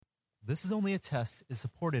This Is Only a Test is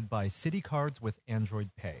supported by Citi Cards with Android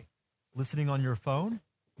Pay. Listening on your phone?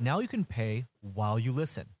 Now you can pay while you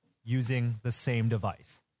listen using the same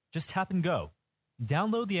device. Just tap and go.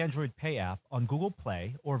 Download the Android Pay app on Google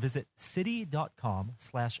Play or visit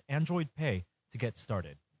citi.com/Android Pay to get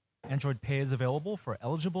started. Android Pay is available for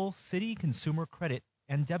eligible Citi consumer credit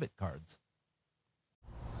and debit cards.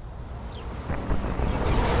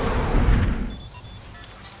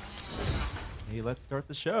 Hey, let's start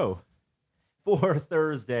the show for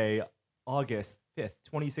Thursday, August 5th,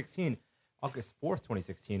 2016. August 4th,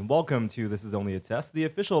 2016. Welcome to This Is Only a Test, the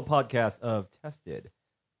official podcast of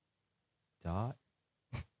Tested.com.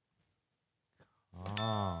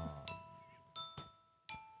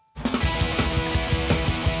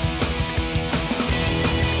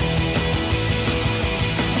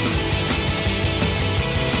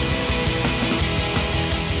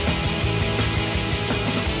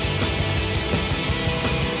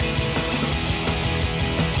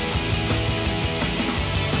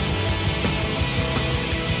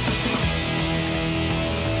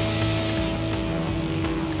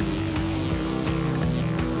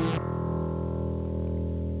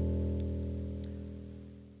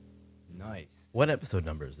 What episode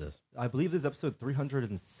number is this? I believe this is episode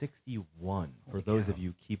 361 for those of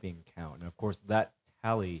you keeping count. And of course, that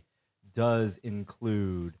tally does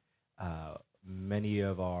include many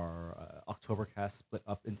of our Oktobercasts split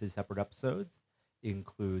up into separate episodes.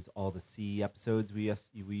 Includes all the C episodes we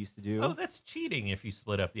used to do. Oh, that's cheating if you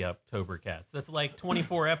split up the Oktobercast. That's like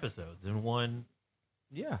 24 episodes in one.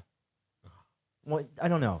 Yeah. Well, I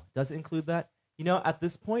don't know. Does it include that? You know, at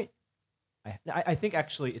this point, I think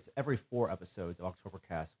actually it's every 4 episodes of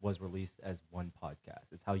Oktobercast was released as one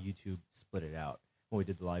podcast. It's how YouTube split it out when we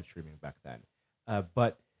did the live streaming back then.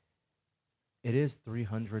 But it is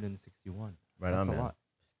 361. Right That's on, a man. lot.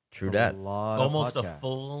 True That's that. a lot Almost of a podcasts.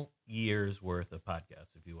 full year's worth of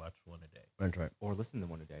podcasts if you watch one a day. That's right. Or listen to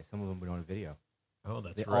one a day. Some of them we don't have video. Oh,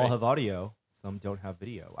 that's They right. all have audio. Some don't have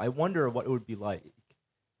video. I wonder what it would be like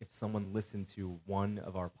if someone listened to one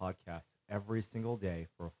of our podcasts every single day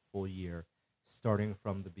for a full year, starting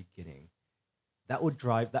from the beginning. That would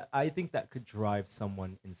drive that. I think that could drive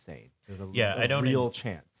someone insane. There's a real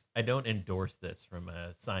chance. I don't endorse this from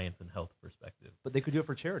a science and health perspective. But they could do it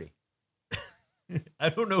for charity, I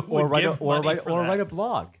don't know who or would write give money for that. write a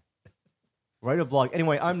blog. Write a blog.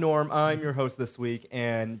 Anyway, I'm Norm. I'm your host this week,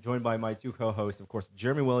 and joined by my 2 co-hosts, of course,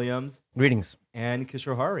 Jeremy Williams Greetings. and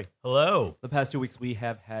Kishore Hari. Hello. The past 2 weeks, we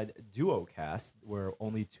have had duo cast where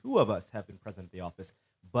only 2 of us have been present at the office.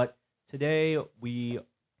 But today, we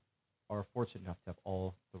are fortunate enough to have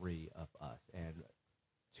all 3 of us and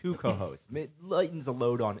 2 co-hosts. It lightens a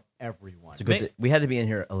load on everyone. It's a good we had to be in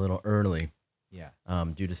here a little early Yeah.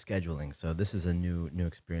 due to scheduling. So this is a new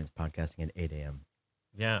experience podcasting at 8 a.m.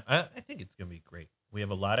 Yeah, I think it's going to be great. We have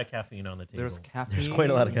a lot of caffeine on the table. There's caffeine. There's quite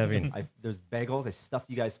a lot of caffeine. There's bagels. I stuffed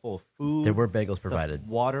you guys full of food. There were bagels stuffed provided.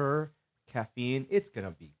 Water, caffeine. It's going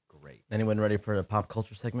to be great. Anyone ready for a pop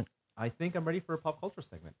culture segment? I think I'm ready for a pop culture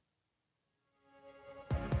segment.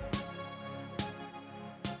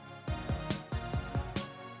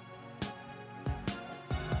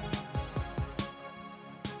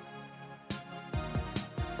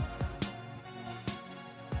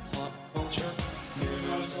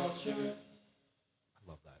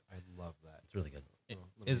 I love that. It's really good.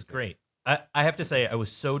 It's great. I have to say, I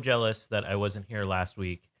was so jealous that I wasn't here last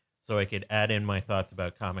week so I could add in my thoughts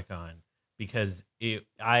about Comic-Con because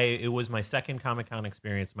it was my second Comic-Con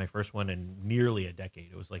experience, my first one in nearly a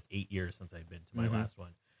decade. It was like 8 years since I'd been to my last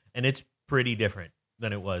one. And it's pretty different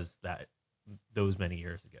than it was those many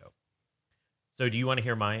years ago. So do you want to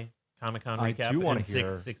hear my Comic-Con recap? I do want to in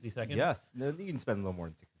hear 60 seconds? Yes. No, you can spend a little more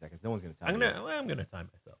than 60 seconds. No one's going to time I'm gonna time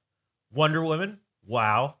myself. Wonder Woman,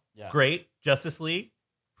 wow, Yeah. great. Justice League,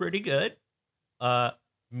 pretty good.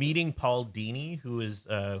 Meeting Paul Dini,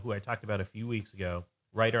 who I talked about a few weeks ago,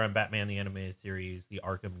 writer on Batman the Animated Series, the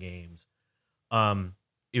Arkham games.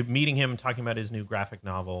 Meeting him, talking about his new graphic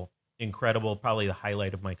novel, incredible. Probably the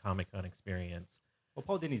highlight of my Comic-Con experience. Well,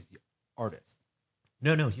 Paul Dini's the artist.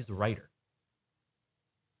 No, he's the writer.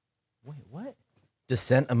 Wait, what?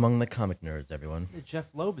 Descent among the comic nerds, everyone.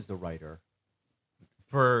 Jeff Loeb is the writer.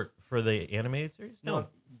 For the animated series? No.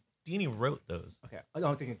 Dini wrote those. Okay. Oh, no,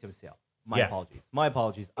 I'm thinking Tim Sale. My Yeah. apologies. My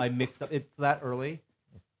apologies. I mixed up. It's that early.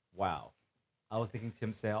 Wow. I was thinking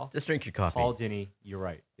Tim Sale. Just drink your coffee. Paul Dini, you're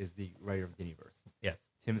right, is the writer of Diniverse. Yes.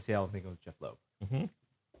 Tim Sale, I was thinking of Jeff Loeb. Mm-hmm.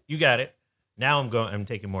 You got it. Now I'm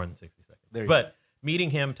taking more than 60 seconds. There you But meeting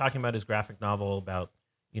him, talking about his graphic novel, about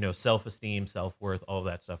self-esteem, self-worth, all of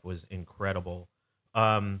that stuff was incredible.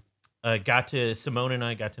 Simone and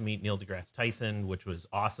I got to meet Neil deGrasse Tyson, which was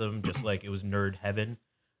awesome. Just like it was nerd heaven.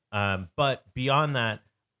 But beyond that,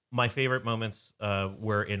 my favorite moments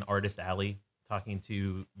were in Artist Alley, talking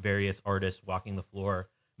to various artists, walking the floor.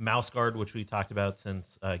 Mouse Guard, which we talked about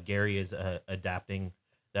since Gary is adapting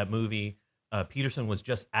that movie. Peterson was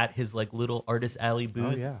just at his like little Artist Alley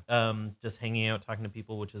booth, just hanging out, talking to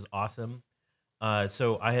people, which is awesome.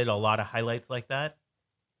 So I had a lot of highlights like that.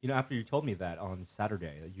 You know, after you told me that on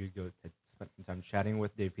Saturday, that you had spent some time chatting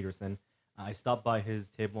with Dave Peterson, I stopped by his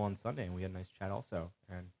table on Sunday, and we had a nice chat also.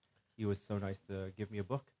 And he was so nice to give me a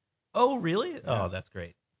book. Oh, really? Yeah. Oh, that's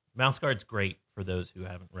great. Mouse Guard's great for those who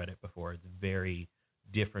haven't read it before. It's a very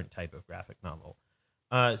different type of graphic novel.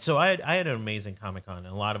 So I had an amazing Comic-Con and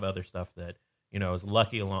a lot of other stuff that, you know, I was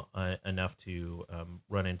lucky enough to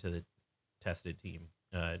run into the Tested team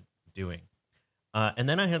doing. And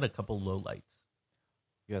then I had a couple lowlights.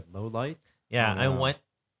 You had lowlights? Yeah, Oh, no.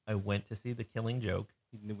 I went to see The Killing Joke.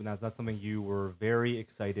 That's something you were very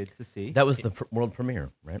excited to see. That was the world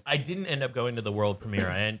premiere, right? I didn't end up going to the world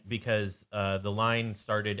premiere because the line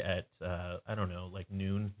started at I don't know, like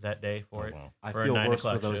noon that day for it. Wow. I for a feel 9 worse for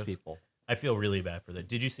o'clock those show. people. I feel really bad for that.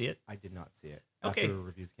 Did you see it? I did not see it Okay. after the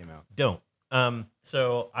reviews came out. Don't.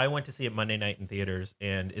 So I went to see it Monday night in theaters,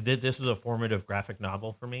 and this was a formative graphic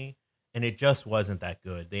novel for me, and it just wasn't that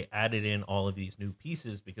good. They added in all of these new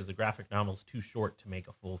pieces because the graphic novel is too short to make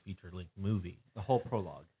a full feature-length movie. The whole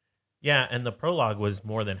prologue. Yeah, and the prologue was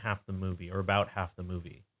more than half the movie, or about half the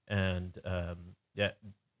movie, and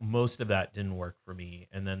most of that didn't work for me.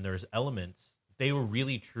 And then there's elements. They were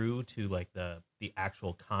really true to like the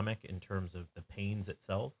actual comic in terms of the panes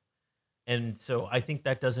itself. And so I think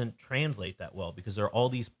that doesn't translate that well because there are all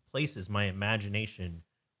these places my imagination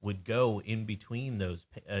would go in between those,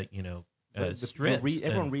 strips.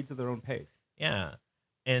 Everyone reads at their own pace. Yeah.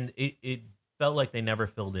 And it felt like they never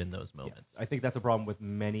filled in those moments. Yes, I think that's a problem with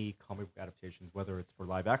many comic book adaptations, whether it's for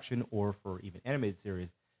live action or for even animated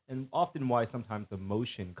series, and often why sometimes the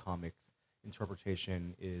motion comics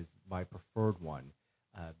interpretation is my preferred one.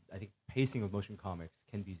 I think pacing of motion comics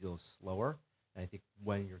can be a little slower, and I think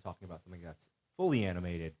when you're talking about something that's fully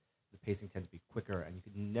animated, the pacing tends to be quicker, and you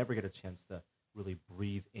could never get a chance to really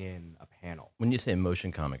breathe in a panel. When you say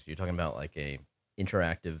motion comics, you're talking about like a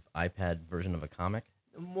interactive iPad version of a comic?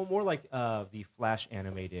 More like the Flash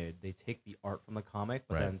animated. They take the art from the comic,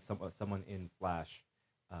 but Right. then someone in Flash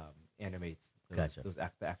animates Gotcha. the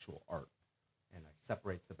actual art and like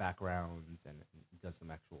separates the backgrounds and does some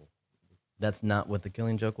actual. That's not what The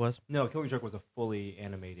Killing Joke was? No, Killing Joke was a fully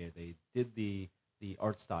animated. They did the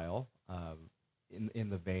art style in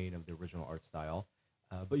the vein of the original art style.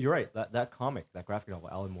 But you're right. That comic, that graphic novel,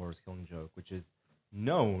 Alan Moore's Killing Joke, which is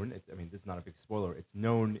known. This is not a big spoiler. It's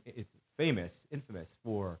known. It's infamous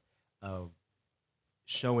for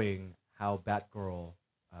showing how Batgirl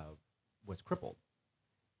was crippled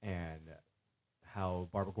and how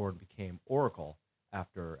Barbara Gordon became Oracle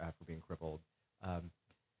after being crippled.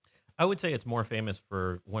 I would say it's more famous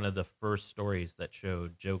for one of the first stories that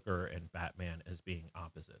showed Joker and Batman as being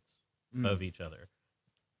opposites of each other.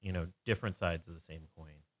 You know, different sides of the same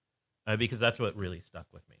coin. Because that's what really stuck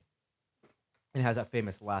with me. It has that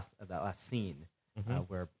famous last scene Mhm.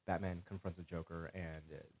 where Batman confronts the Joker and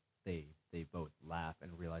they both laugh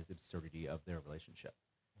and realize the absurdity of their relationship.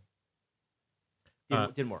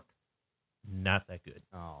 Didn't work. Not that good.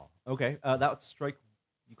 Oh, okay. That was strike.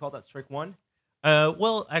 You call that strike one?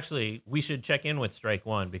 Well, actually, we should check in with Strike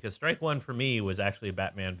One because Strike One for me was actually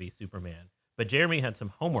Batman v Superman. But Jeremy had some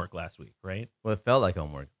homework last week, right? Well, it felt like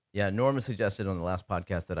homework. Yeah, Norma suggested on the last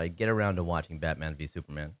podcast that I get around to watching Batman v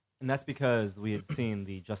Superman, And that's because we had seen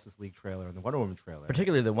the Justice League trailer and the Wonder Woman trailer.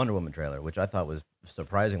 particularly the Wonder Woman trailer, which I thought was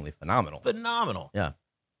surprisingly phenomenal. Phenomenal. Yeah.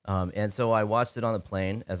 And so I watched it on the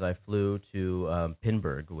plane as I flew to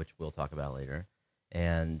Pinburg, which we'll talk about later.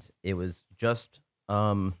 And it was just...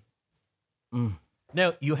 Now,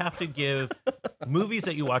 you have to give movies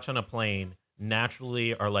that you watch on a plane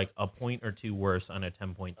naturally are like a point or two worse on a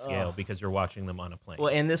 10-point scale because you're watching them on a plane.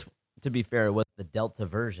 Well, and this, to be fair, was the Delta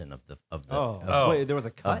version of the Wait, there was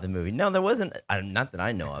a cut? of the movie. No, there wasn't. Not that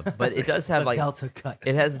I know of, but it does have The like Delta cut.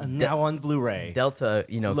 it has Now on Blu-ray. Delta.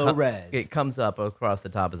 Low res. It comes up across the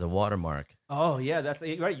top as a watermark Oh yeah, that's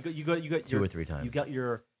right. You got two or three times. You got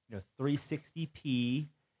your 360p.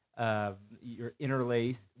 You're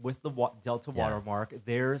interlaced with the Delta Yeah. watermark.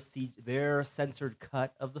 Their censored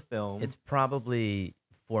cut of the film. It's probably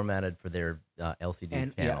formatted for their LCD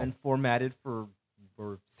and panel. and formatted for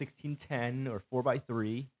 1610 or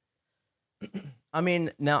 4:3. I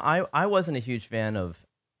mean, now I wasn't a huge fan of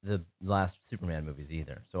the last Superman movies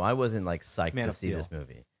either, so I wasn't like psyched Man to of see Steel. this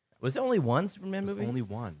movie. Was there only one Superman There's movie? only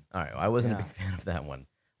one. All right, well, I wasn't a Yeah. big fan of that one.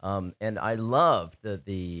 And I loved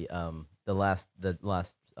the last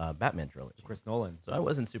Batman trilogy. Chris Nolan. So I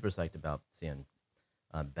wasn't super psyched about seeing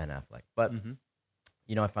Ben Affleck. But Mm-hmm.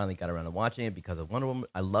 I finally got around to watching it because of Wonder Woman.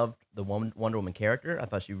 I loved the Wonder Woman character. I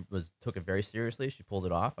thought she took it very seriously. She pulled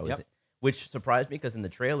it off. Yep. Which surprised me because in the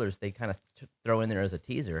trailers they kind of throw in there as a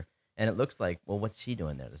teaser, and it looks like, well, what's she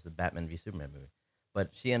doing there? This is a Batman v Superman movie. But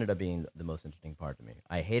she ended up being the most interesting part to me.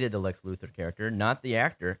 I hated the Lex Luthor character, not the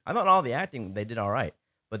actor. I thought all the acting they did all right,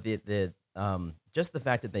 but the just the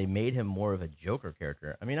fact that they made him more of a Joker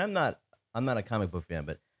character. I mean, I'm not a comic book fan,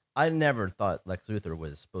 but I never thought Lex Luthor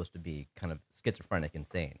was supposed to be kind of schizophrenic,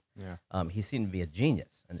 insane. Yeah. He seemed to be a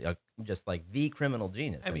genius, and just like the criminal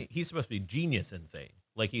genius. I mean, he's supposed to be genius insane.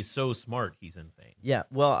 Like, he's so smart, he's insane. yeah.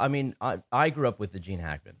 Well, I mean, I grew up with the Gene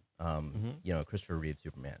Hackman, Mhm. Christopher Reeve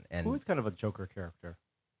Superman, and Who is kind of a Joker character?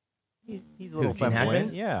 He's a Who, little Gene flamboyant.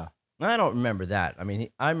 Hackman? Yeah. I don't remember that. I mean,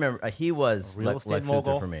 I remember he was A real Lex estate Luthor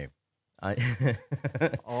mogul? for me.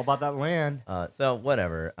 All about that land. So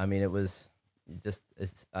whatever. I mean, it was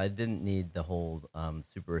I didn't need the whole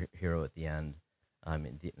superhero at the end. I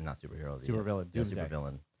mean, not superhero. Supervillain. Yeah, Doomsday.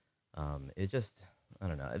 supervillain. It just, I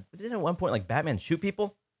don't know. Didn't at one point like Batman shoot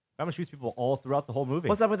people? Batman shoots people all throughout the whole movie.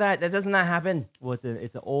 What's up with that? That doesn't happen. Well, it's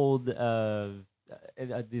an old.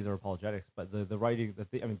 These are apologetics, but the writing.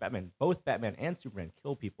 I mean, both Batman and Superman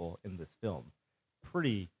kill people in this film.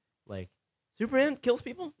 Pretty like Superman kills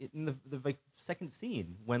people? in the like second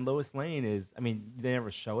scene when Lois Lane is. I mean, they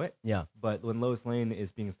never show it, Yeah, but when Lois Lane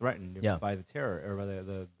is being threatened Yeah. by the terror or by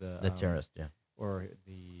the terrorist. Yeah. or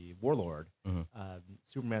the warlord, Mhm.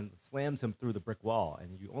 Superman slams him through the brick wall,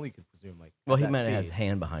 and you only could presume like Well, at he that might have his speed,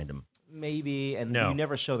 hand behind him, maybe, and No. you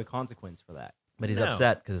never show the consequence for that. but he's No.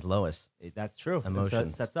 upset because Lois. That's true. It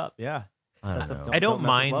Emotions. sets up, yeah. I don't Sets up, know. I don't mess with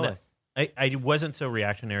mind that- Lois. I wasn't so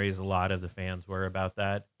reactionary as a lot of the fans were about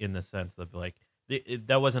that, in the sense of like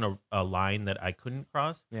that wasn't a line that I couldn't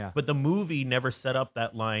cross. Yeah. But the movie never set up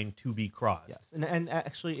that line to be crossed. Yes, and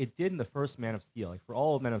actually, it did in the first Man of Steel. Like for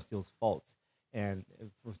all of Man of Steel's faults, and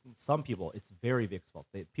for some people, it's very big fault.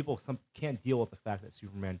 Some can't deal with the fact that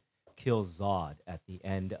Superman kills Zod at the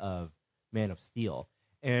end of Man of Steel,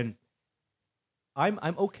 and I'm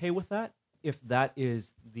okay with that if that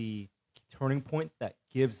is the turning point that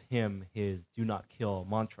gives him his "do not kill"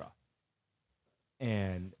 mantra.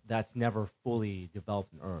 And that's never fully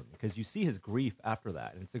developed and earned, because you see his grief after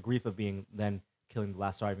that, and it's the grief of being then killing the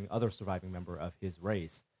last surviving member of his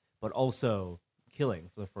race, but also killing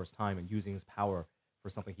for the first time and using his power for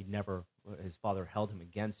something his father held him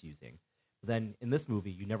against using. But then in this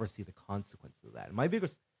movie, you never see the consequences of that. And my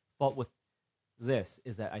biggest fault with this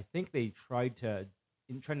is that I think they trying to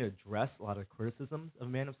address a lot of criticisms of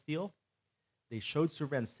Man of Steel. They showed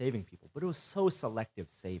Superman saving people, but it was so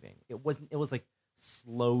selective saving. It was like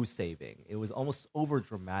slow saving. It was almost over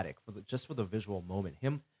dramatic just for the visual moment.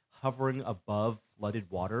 Him hovering above flooded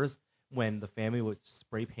waters when the family was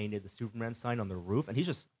spray painted the Superman sign on the roof, and he's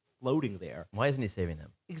just floating there. Why isn't he saving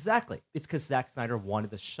them? Exactly. It's because Zack Snyder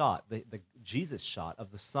wanted the shot, the Jesus shot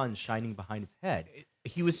of the sun shining behind his head.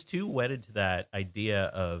 He was too wedded to that idea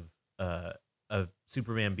of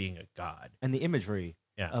Superman being a god. And the imagery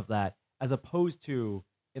Yeah. of that, as opposed to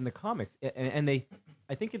in the comics. And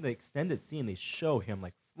I think in the extended scene, they show him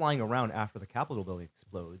like flying around after the Capitol building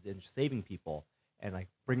explodes and saving people and like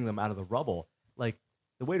bringing them out of the rubble. Like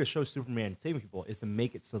the way to show Superman saving people is to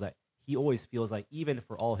make it so that he always feels like, even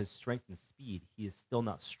for all his strength and speed, he is still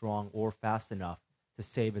not strong or fast enough to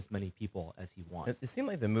save as many people as he wants. It seemed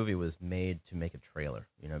like the movie was made to make a trailer,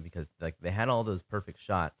 because like they had all those perfect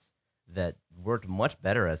shots that worked much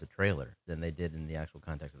better as a trailer than they did in the actual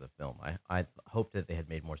context of the film. I hoped that they had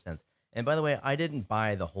made more sense. And by the way, I didn't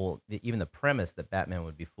buy even the premise that Batman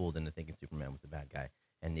would be fooled into thinking Superman was a bad guy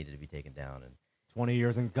and needed to be taken down. And 20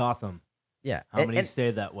 years in Gotham. yeah, How many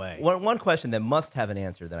stayed that way? One question that must have an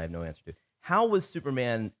answer that I have no answer to: how was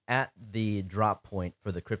Superman at the drop point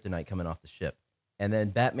for the kryptonite coming off the ship, and then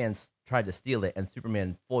Batman tried to steal it, and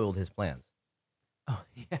Superman foiled his plans? Oh,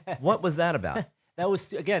 yeah. What was that about? That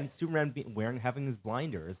was, again, Superman having his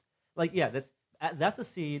blinders. Like, yeah, that's a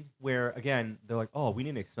scene where, again, they're like, oh, we need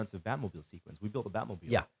an expensive Batmobile sequence. We built a Batmobile.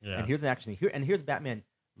 Yeah. Yeah. And here's an action scene. Here's Batman.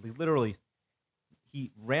 Literally,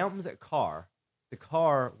 he rams a car. The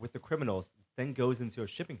car with the criminals then goes into a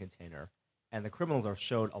shipping container, and the criminals are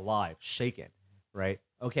showed alive, shaken. Right?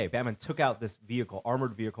 Okay, Batman took out this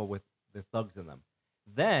armored vehicle with the thugs in them.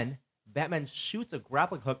 Then Batman shoots a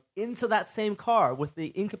grappling hook into that same car with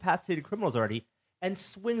the incapacitated criminals already, and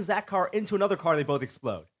swings that car into another car. They both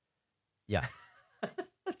explode. Yeah.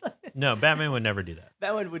 No, Batman would never do that.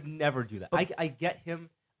 Batman would never do that. I get him.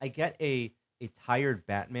 I get a tired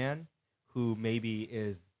Batman who maybe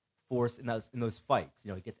is forced in those fights. You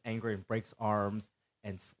know, he gets angry and breaks arms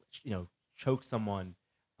and chokes someone,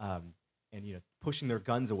 and pushing their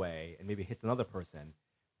guns away and maybe hits another person,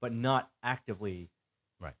 but not actively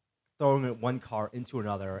Right. throwing one car into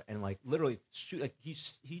another and like literally shoot. Like he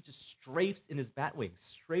just strafes in his Batwing,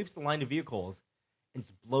 strafes the line of vehicles, and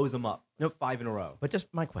just blows them up. Nope. 5 in a row. But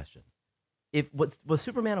just my question: was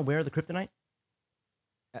Superman aware of the kryptonite?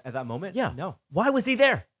 At that moment, Yeah. no. Why was he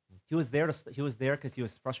there? He was there because he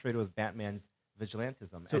was frustrated with Batman's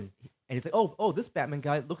vigilantism, So- and he's like, oh, this Batman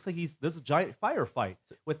guy looks like there's a giant firefight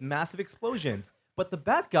with massive explosions. But the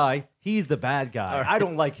bad guy, he's the bad guy. All right. I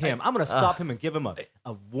don't like him. I'm gonna stop him and give him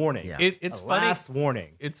a warning. Yeah. It's a funny. last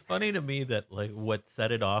warning. It's funny to me that like what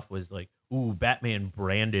set it off was like, ooh, Batman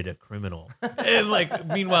branded a criminal, and like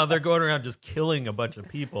meanwhile they're going around just killing a bunch of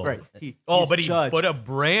people. Right. But he judge, put a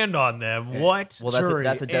brand on them. What? Well, jury,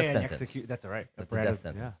 that's a death and sentence. execute. That's all right. That's a death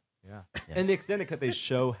sentence. Yeah. Yeah. And the extended cut, they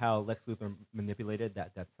show how Lex Luthor manipulated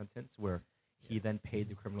that death sentence, where he then paid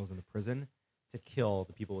the criminals in the prison to kill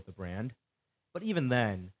the people with the brand. But even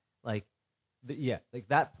then, like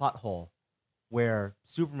that plot hole where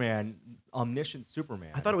Superman, omniscient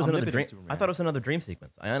Superman, I thought it was another dream. omnipotent Superman, I thought it was another dream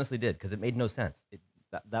sequence. I honestly did because it made no sense.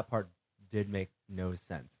 that part did make no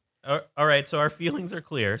sense. All right, so our feelings are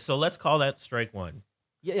clear. So let's call that strike one.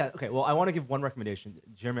 Yeah. Okay. Well, I want to give one recommendation,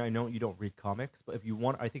 Jeremy. I know you don't read comics, but if you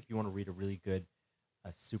want, I think if you want to read a really good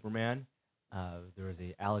Superman, there is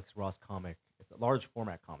a Alex Ross comic. It's a large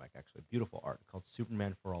format comic, actually, beautiful art, called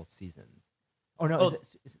Superman for All Seasons. Oh no,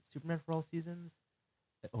 is it Superman for All Seasons,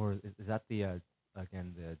 or is that the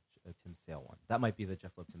again the Tim Sale one? That might be the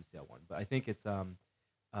Jeff Loeb Tim Sale one, but I think it's gosh,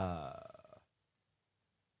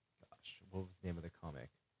 what was the name of the comic?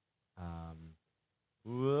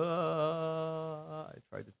 I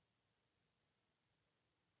tried to.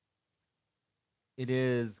 It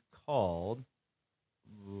is called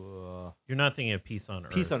You're not thinking of Peace on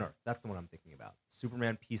Earth. Peace on Earth. That's the one I'm thinking about.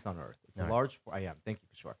 Superman Peace on Earth. It's All a right. large. I am. Thank you,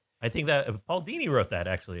 Kishore. I think that Paul Dini wrote that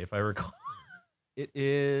actually, if I recall. It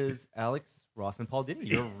is Alex Ross and Paul Dini.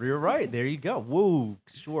 You're right. There you go. Woo,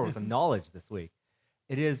 Kishore with the knowledge this week.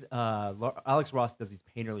 It is Alex Ross does these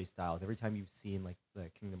painterly styles. Every time you've seen like the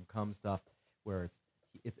Kingdom Come stuff, where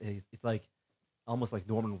it's like almost like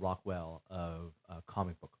Norman Rockwell of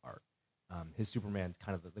comic book art. His Superman's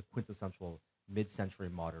kind of the quintessential mid-century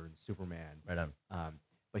modern Superman. Right on.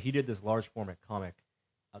 But he did this large format comic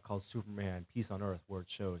called Superman Peace on Earth, where it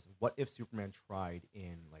shows what if Superman tried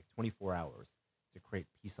in like 24 hours to create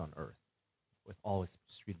peace on Earth with all his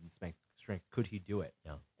speed and strength. Could he do it?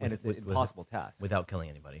 Yeah. And it's an impossible task Without killing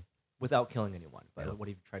anybody. without killing anyone. But Yeah. what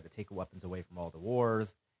if he tried to take weapons away from all the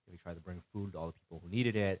wars? If he tried to bring food to all the people who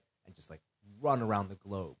needed it and just like run around the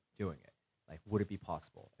globe doing it? Like, would it be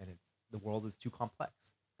possible? And the world is too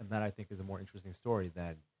complex. And that, I think, is a more interesting story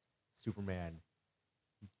than Superman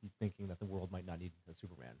thinking that the world might not need a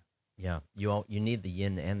Superman. Yeah. You need the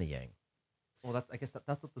yin and the yang. Well, I guess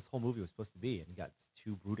that's what this whole movie was supposed to be. And you got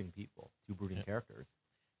two brooding people, two brooding characters.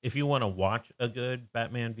 If you want to watch a good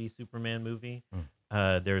Batman v Superman movie,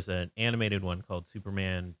 there's an animated one called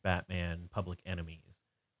Superman Batman Public Enemies,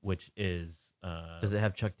 which is Does it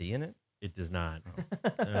have Chuck D in it? it does not.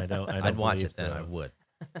 I don't I'd watch believe it then. so. I would.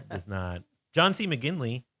 It does not. John C.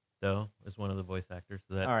 McGinley though is one of the voice actors.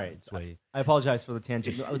 So that All right. sway. I apologize for the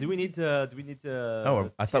tangent. Do we need to?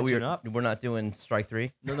 Oh, I thought tangent up? we're not doing strike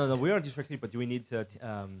three. No. We aren't strictly, but do we need to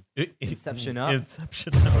Inception up?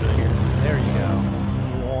 Inception out of here. There you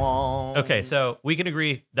go. Okay, so we can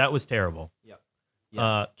agree that was terrible. Yep.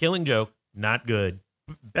 Yes. Killing Joke, not good.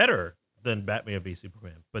 Better than Batman v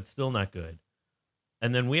Superman, but still not good.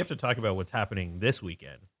 And then we have to talk about what's happening this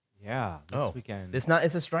weekend. Yeah. This weekend. It's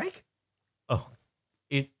a strike? Oh,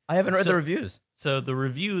 I haven't read So- the reviews. So the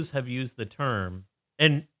reviews have used the term,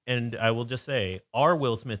 and I will just say, our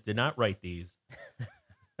Will Smith did not write these.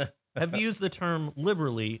 Have used the term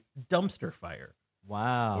liberally, dumpster fire.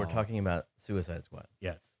 Wow. We're talking about Suicide Squad.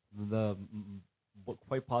 Yes.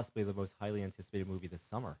 Quite possibly the most highly anticipated movie this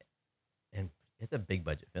summer. And it's a big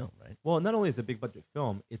budget film, right? Well, not only is it a big budget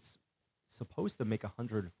film, it's supposed to make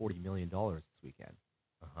 $140 million this weekend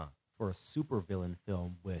Uh-huh. for a supervillain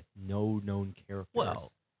film with no known characters.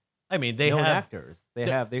 Well, I mean, they known have actors. They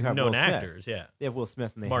have known Will Smith. actors. Yeah. They have Will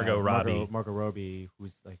Smith and they Margot have Robbie. Margot Robbie,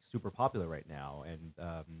 who's like super popular right now, and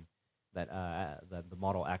the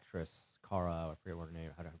model actress Cara, I forget what her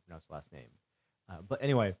name, how to pronounce her last name. But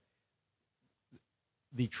anyway,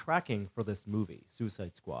 the tracking for this movie,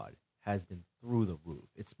 Suicide Squad, has been through the roof.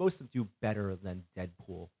 It's supposed to do better than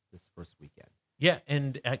Deadpool this first weekend. Yeah,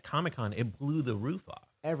 and at Comic-Con, it blew the roof off.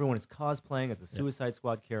 everyone is cosplaying as a Suicide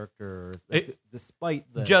Squad character,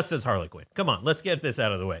 despite the. Just as Harley Quinn. Come on, let's get this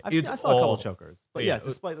out of the way. I saw a couple Jokers, but yeah,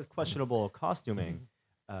 despite the questionable costuming,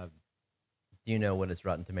 Do you know what its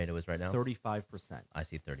Rotten Tomato is right now? 35%. I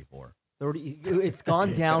see 34. 30. It's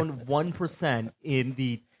gone down 1% in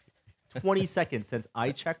the 20 seconds since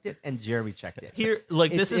I checked it and Jeremy checked it. Here,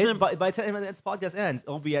 like this isn't by the time this podcast ends,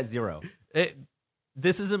 it'll be at 0.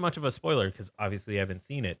 This isn't much of a spoiler because obviously I haven't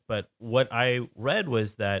seen it. But what I read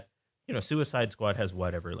was that Suicide Squad has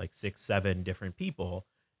whatever like 6, 7 different people,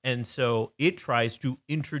 and so it tries to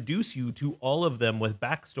introduce you to all of them with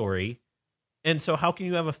backstory. And so, how can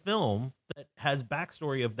you have a film that has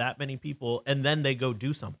backstory of that many people and then they go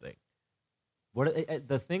do something?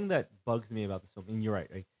 The thing that bugs me about this film, and you're right,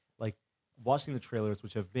 like watching the trailers,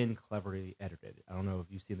 which have been cleverly edited. I don't know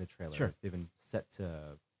if you've seen the trailers. Sure. They've been set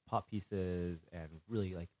to pop pieces and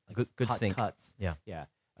really like good hot sync. cuts. Yeah.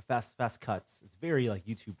 Fast cuts. It's very like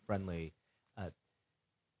YouTube friendly.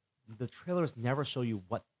 The trailers never show you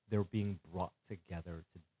what they're being brought together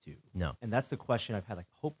to do. No. And that's the question I've had. Like,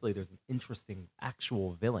 hopefully there's an interesting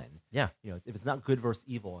actual villain. Yeah. If it's not good versus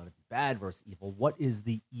evil and it's bad versus evil, what is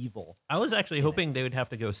the evil? I was actually hoping they would have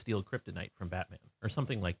to go steal kryptonite from Batman or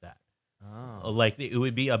something like that. Oh. Like it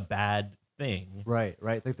would be a bad thing. Right.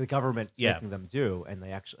 Like the government's making them do, and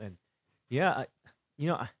they actually, I'm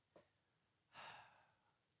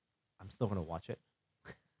still gonna watch it.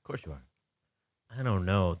 Of course you are. I don't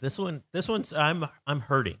know. This one's I'm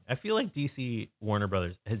hurting. I feel like DC Warner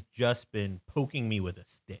Brothers has just been poking me with a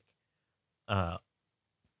stick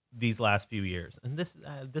these last few years. And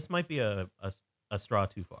this might be a straw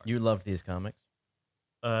too far. You loved these comics?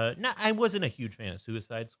 No, I wasn't a huge fan of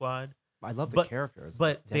Suicide Squad. I love the characters.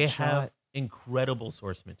 But they Deadshot. have incredible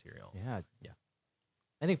source material. Yeah.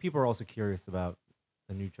 I think people are also curious about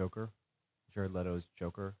the new Joker, Jared Leto's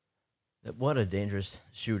Joker. What a dangerous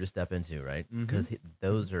shoe to step into, right? Because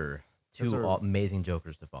those are two amazing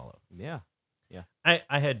Jokers to follow. Yeah.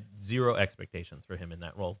 I had zero expectations for him in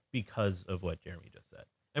that role because of what Jeremy just said.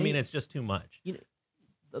 I mean, it's just too much.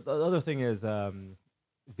 The other thing is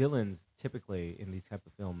villains typically in these type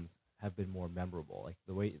of films have been more memorable. Like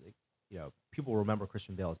the way, people remember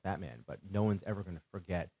Christian Bale as Batman, but no one's ever going to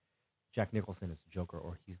forget Jack Nicholson as the Joker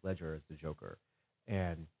or Heath Ledger as the Joker.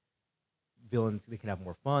 And villains, they can have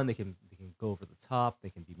more fun. They can go over the top. They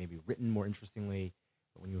can be maybe written more interestingly.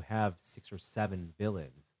 But when you have 6 or 7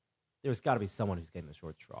 villains, there's got to be someone who's getting the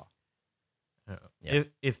short straw.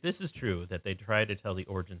 If this is true that they try to tell the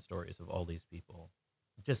origin stories of all these people,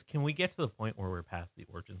 just can we get to the point where we're past the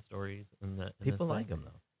origin stories? People like them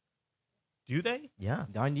though. Do they? Yeah.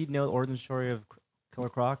 Do I need to know the origin story of Killer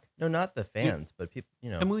Croc? No, not the fans, but people.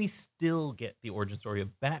 And we still get the origin story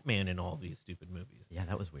of Batman in all these stupid movies. Yeah,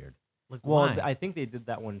 that was weird. Like, Well, why? I think they did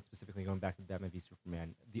that one specifically going back to Batman v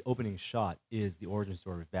Superman. The opening shot is the origin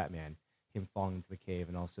story of Batman, him falling into the cave,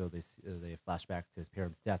 and also they flashback to his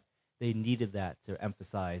parents' death. They needed that to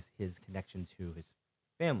emphasize his connection to his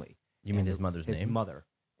family. You mean his mother's name? His mother.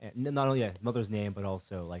 And not only his mother's name, but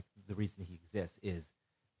also like the reason he exists is,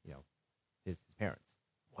 his parents.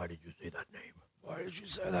 Why did you say that name? Why did you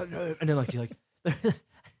say that name? And then you're like,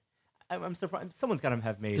 I'm surprised someone's got to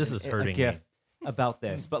have made This is a hurting gif about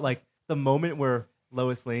this, but like the moment where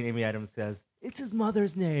Lois Lane, Amy Adams says it's his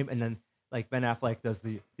mother's name, and then like Ben Affleck does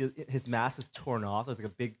his mask is torn off. There's like a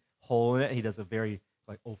big hole in it. And he does a very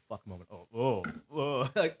like oh fuck moment. Oh,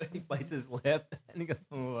 like he bites his lip and he goes,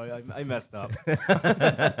 oh, I messed up.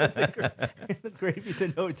 It's a great piece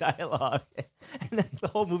of no dialogue, and then the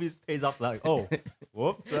whole movie just pays off like oh,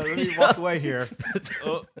 whoops, let me walk away here.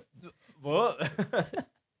 What?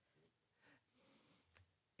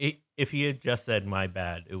 If he had just said "my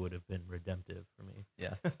bad," it would have been redemptive for me.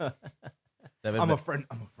 Yes. I'm a friend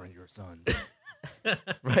of your son's.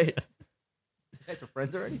 Right. You guys are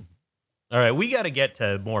friends already? All right, we got to get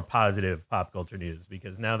to more positive pop culture news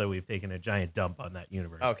because now that we've taken a giant dump on that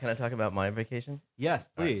universe. Oh, can I talk about my vacation? Yes,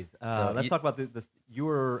 please. So let's talk about this. You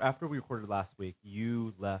were, after we recorded last week,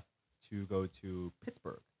 you left to go to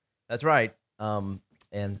Pittsburgh. That's right. And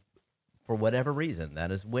for whatever reason, that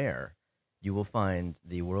is where you will find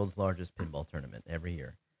the world's largest pinball tournament every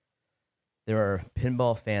year. There are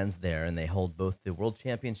pinball fans there, and they hold both the World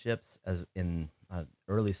Championships as in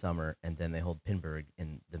early summer, and then they hold Pinburg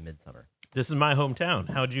in the midsummer. This is my hometown.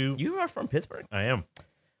 How'd you? You are from Pittsburgh? I am.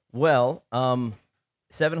 Well,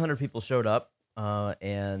 700 people showed up,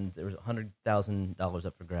 and there was $100,000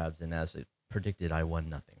 up for grabs, and as it predicted, I won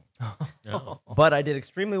nothing. Oh. But I did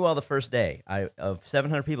extremely well the first day. Of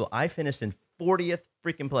 700 people, I finished in 40th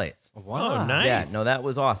freaking place. Wow. Oh, nice. Yeah, no, that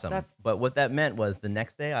was awesome. That's- But what that meant was the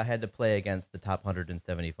next day I had to play against the top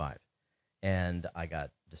 175. and I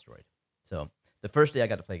got destroyed. So the first day I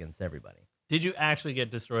got to play against everybody. Did you actually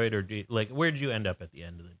get destroyed, or where did you end up at the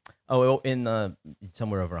end of it? Oh, in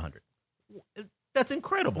somewhere over 100. That's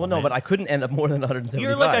incredible. Well, no, man. but I couldn't end up more than 175.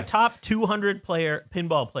 You're like a top 200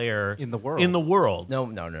 pinball player In the world. In the world. No.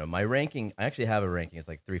 My ranking, I actually have a ranking. It's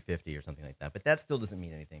like 350 or something like that. But that still doesn't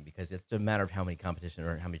mean anything because it's a matter of how many competition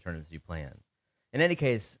or how many tournaments you play in. In any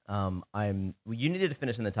case, you needed to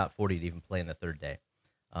finish in the top 40 to even play in the third day.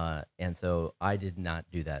 And so I did not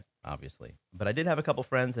do that, obviously. But I did have a couple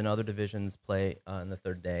friends in other divisions play in the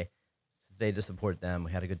third day. Stayed to support them.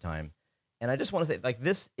 We had a good time. And I just want to say, like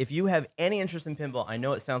this, if you have any interest in pinball, I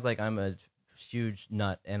know it sounds like I'm a huge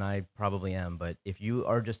nut, and I probably am, but if you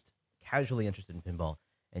are just casually interested in pinball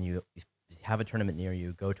and you have a tournament near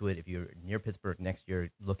you, go to it. If you're near Pittsburgh next year,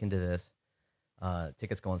 look into this.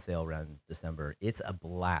 Tickets go on sale around December. It's a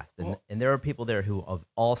blast. And there are people there who of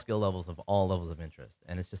all skill levels, of all levels of interest,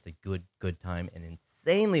 and it's just a good time and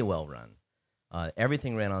insanely well run.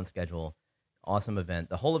 Everything ran on schedule. Awesome event.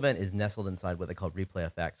 The whole event is nestled inside what they call Replay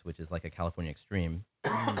FX, which is like a California Extreme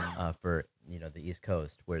for the East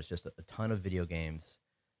Coast, where it's just a ton of video games,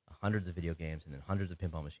 hundreds of video games, and then hundreds of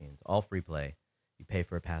pinball machines, all free play. You pay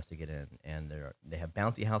for a pass to get in, and they have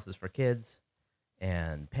bouncy houses for kids,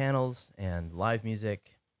 and panels, and live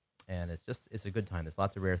music, and it's a good time. There's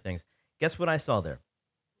lots of rare things. Guess what I saw there?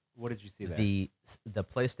 What did you see there? The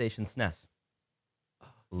PlayStation SNES.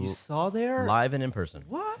 You saw there? Live and in person.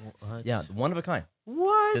 What? Yeah, one of a kind.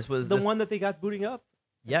 What? This was the this- one that they got booting up?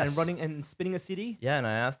 Yes. And running and spinning a CD? Yeah, and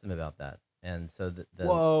I asked him about that. And so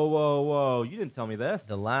Whoa. You didn't tell me this.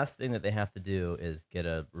 the last thing that they have to do is get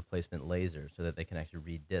a replacement laser so that they can actually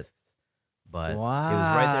read discs. But it was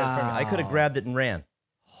right there in front of me. I could have Wow. grabbed it and ran.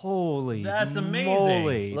 Holy That's amazing.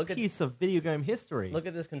 moly. Look at- Piece of video game history. Look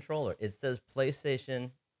at this controller. It says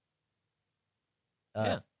PlayStation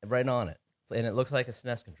Yeah. right on it. And it looks like a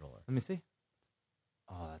SNES controller. Let me see.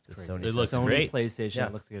 Oh, that's The crazy. Sony It looks Sony great. PlayStation. Yeah.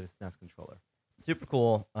 It looks like a SNES controller. Super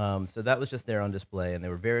cool. So that was just there on display, and they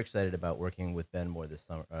were very excited about working with Ben more this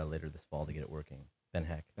summer, later this fall to get it working. Ben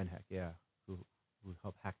Heck. Ben Heck, yeah. Who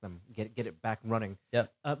helped hack them, get it back running.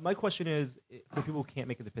 Yep. My question is, for people who can't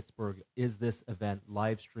make it to Pittsburgh, is this event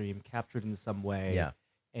live stream captured in some way? Yeah.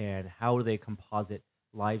 And how do they composite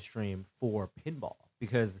live stream for pinball?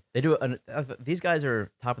 Because They do. These guys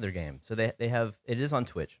are top of their game. So they have. It is on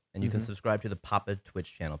Twitch, and you can Mhm. subscribe to the PAPA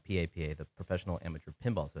Twitch channel, PAPA, the Professional Amateur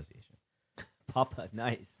Pinball Association. Papa,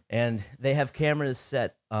 nice. And they have cameras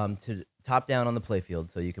set to top down on the playfield,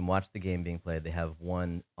 so you can watch the game being played. They have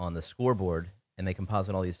one on the scoreboard, and they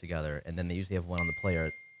composite all these together. And then they usually have one on the player.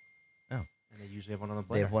 And they usually have one on the They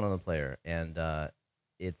player. have one on the player, and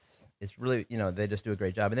it's really they just do a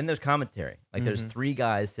great job. And then there's commentary. Like there's Mhm. 3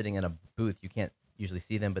 guys sitting in a booth. You can't usually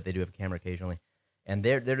see them, but they do have a camera occasionally, and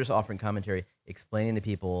they're just offering commentary, explaining to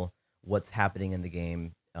people what's happening in the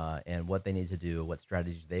game and what they need to do, what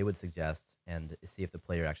strategies they would suggest, and see if the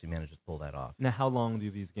player actually manages to pull that off. Now, how long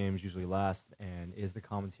do these games usually last? And is the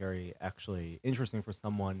commentary actually interesting for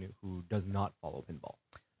someone who does not follow pinball?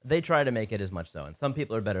 They try to make it as much so, and some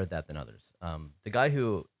people are better at that than others. The guy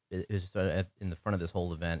who is sort of in the front of this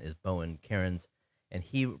whole event is Bowen Cairns, and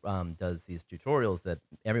he does these tutorials that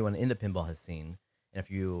everyone into pinball has seen. And if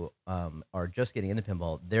you are just getting into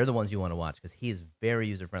pinball, they're the ones you want to watch because he is very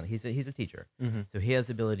user-friendly. He's a teacher, Mm-hmm. so he has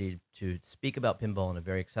the ability to speak about pinball in a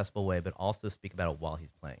very accessible way, but also speak about it while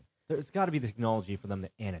he's playing. There's got to be the technology for them to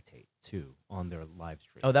annotate, too, on their live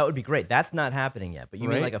stream. Oh, that would be great. That's not happening yet, but you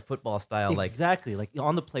mean Right? like a football style, like exactly. Like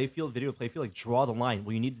on the playfield, video playfield, like draw the line.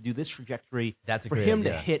 Well, you need to do this trajectory that's a for great him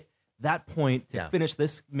idea. to hit that point to Yeah. finish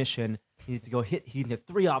this mission. He needs to go hit. He can hit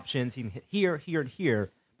 3 options. He can hit here, here, and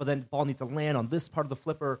here. But then the ball needs to land on this part of the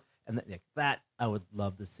flipper, and like that I would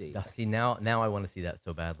love to see. Oh, see, now I want to see that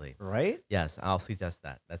so badly. Right? Yes, I'll suggest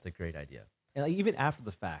that. That's a great idea. And like, even after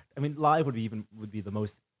the fact, I mean, live would be the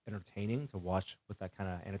most entertaining to watch with that kind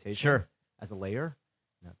of annotation. Sure. As a layer,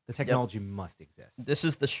 no, the technology must exist. This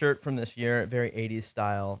is the shirt from this year, very 80s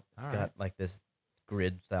style. It's All got right. like this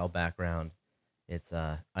grid style background. It's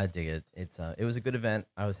I dig it. It was a good event.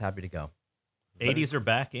 I was happy to go. 80s are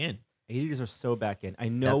back in. 80s are so back in. I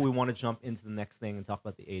know That's- we want to jump into the next thing and talk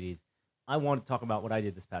about the 80s. I want to talk about what I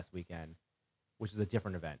did this past weekend, which is a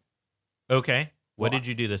different event. Okay. What Well, did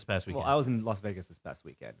you do this past weekend? Well, I was in Las Vegas this past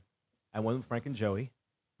weekend. I went with Frank and Joey.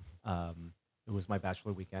 It was my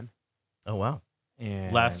bachelor weekend, Oh wow.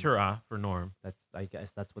 and Last hurrah for Norm. I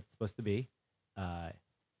guess that's what it's supposed to be.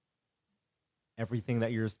 Everything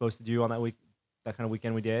that you're supposed to do on that week, that kind of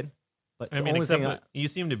weekend, we did. But I the mean, only except thing for, you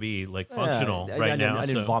seem to be like Yeah, functional I right now. I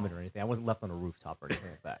didn't so. vomit or anything. I wasn't left on a rooftop or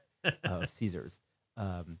anything like that of Caesars.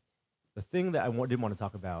 The thing that didn't want to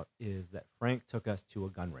talk about is that Frank took us to a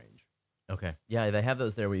gun range. Okay. Yeah, they have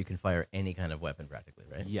those there where you can fire any kind of weapon practically,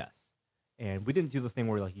 right? Yes. And we didn't do the thing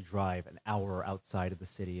where like you drive an hour outside of the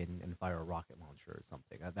city and fire a rocket launcher or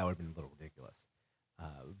something. That would have been a little ridiculous.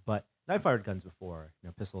 But I fired guns before,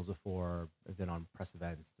 pistols before. I've been on press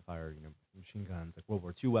events to fire, machine guns, like World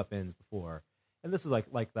War II weapons before. And this was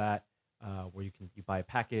like that, where you buy a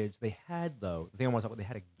package. They had, though, the thing I want to talk about, they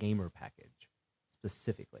had a gamer package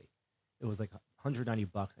specifically. It was like $190, and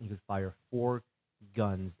you could fire 4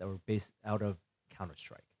 guns that were based out of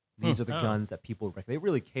Counter-Strike. These are the guns that people they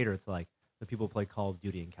really cater to like the people who play Call of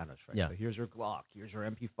Duty and Counter-Strike. Yeah. So here's your Glock, here's your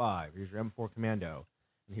MP5, here's your M4 Commando,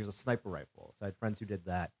 and here's a sniper rifle. So I had friends who did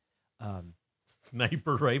that.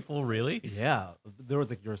 Sniper rifle, really? Yeah, there was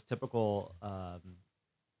like your typical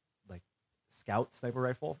like scout sniper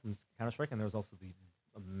rifle from Counter-Strike, and there was also the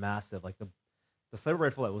massive like the sniper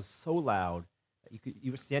rifle that was so loud that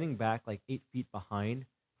you were standing back like 8 feet behind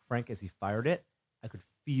Frank as he fired it. I could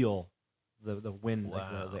feel the wind,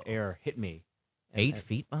 like the air hit me. 8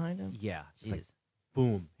 feet behind him? Yeah, just like Jeez.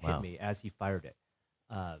 boom, hit Wow. me as he fired it.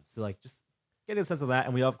 So like just getting a sense of that,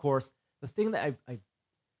 and we of course the thing that I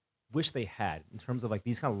wish they had in terms of like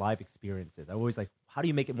these kind of live experiences. I always like, how do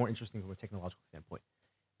you make it more interesting from a technological standpoint?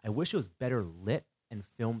 I wish it was better lit and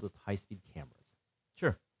filmed with high-speed cameras.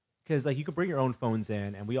 Sure. Because like you could bring your own phones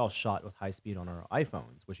in, and we all shot with high speed on our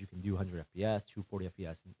iPhones, which you can do 100 FPS, 240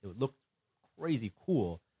 FPS, and it would look crazy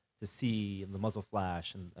cool to see the muzzle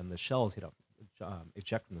flash and the shells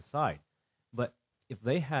eject from the side. But if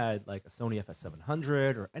they had like a Sony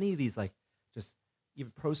FS700 or any of these like just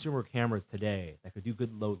even prosumer cameras today that could do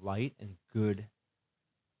good low light and good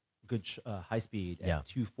high speed at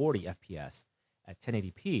 240 FPS at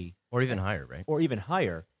 1080p Or even higher, right? or even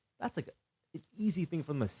higher, that's like an easy thing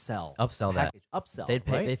for them to sell. Upsell that. Upsell. They'd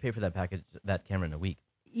pay. right? They'd pay for that package, that camera in a week.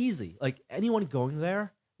 Easy. Like anyone going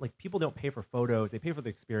there, like people don't pay for photos, they pay for the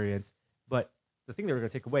experience. But the thing they're going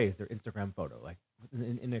to take away is their Instagram photo. Like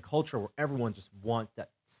in a culture where everyone just wants that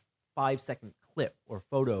 5-second clip or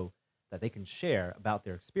photo that they can share about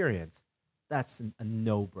their experience, that's a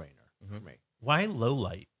no-brainer for me. Why low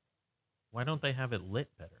light? Why don't they have it lit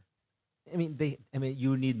better? I mean,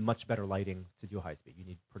 you need much better lighting to do high speed. You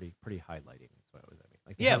need pretty high lighting. That's what I was I mean.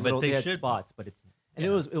 Like Yeah, but they had should- spots, but it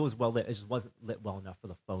was well lit. It just wasn't lit well enough for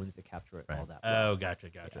the phones to capture it all Right. that well. Oh, gotcha.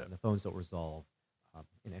 Yeah, and the phones don't resolve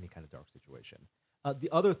in any kind of dark situation. The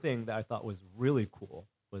other thing that I thought was really cool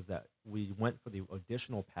was that we went for the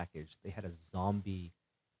additional package. They had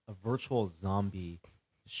a virtual zombie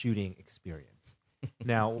shooting experience.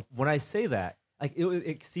 Now, when I say that, like it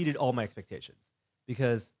exceeded all my expectations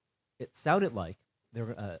because it sounded like they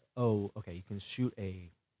were, you can shoot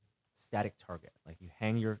a static target. Like you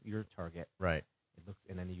hang your target. Right. It looks,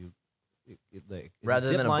 and then it Rather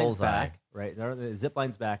zip than a lines bullseye. back, right? The zip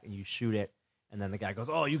lines back, and you shoot it, and then the guy goes,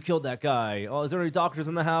 "Oh, you killed that guy. Oh, is there any doctors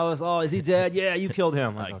in the house? Oh, is he dead? Yeah, you killed him."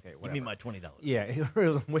 I'm like, okay, whatever. Give me my $20. Yeah, it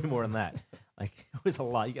was way more than that. Like it was a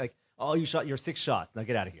lot. Like, oh, you shot your 6 shots. Now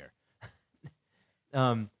get out of here.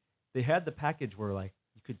 They had the package where like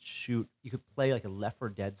you could play like a Left 4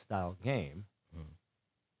 Dead style game,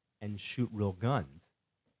 and shoot real guns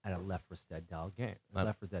at a Left 4 Dead style game.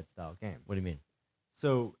 Left 4 Dead style game. What do you mean?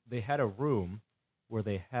 So they had a room where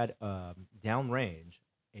they had downrange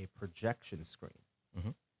a projection screen.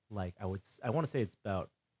 Mhm. Like I want to say it's about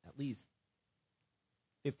at least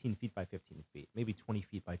 15 feet by 15 feet, maybe 20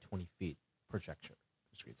 feet by 20 feet projection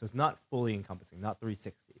screen. So it's not fully encompassing, not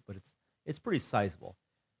 360, but it's pretty sizable,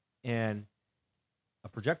 and a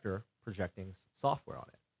projector projecting software on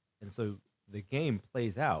it, and so the game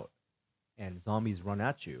plays out, and zombies run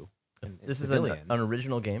at you. And This is civilians, an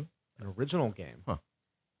original game. an original game, Huh.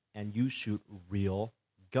 and you shoot real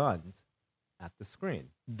guns at the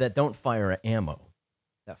screen That don't fire ammo.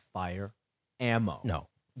 that fire ammo. No.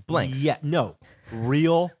 Blanks. Yeah, no.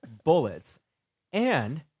 Real bullets.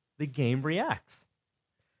 And the game reacts.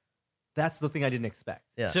 That's the thing I didn't expect.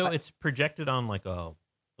 Yeah. So it's projected on like a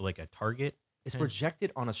target. It's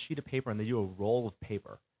projected on a sheet of paper, and they do a roll of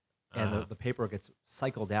paper. And Ah. the paper gets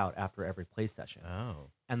cycled out after every play session.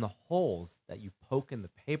 Oh. And the holes that you poke in the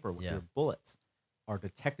paper with Yeah. your bullets are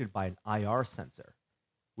detected by an IR sensor,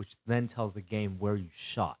 which then tells the game where you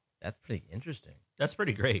shot. That's pretty interesting. That's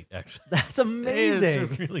pretty great, actually. That's amazing.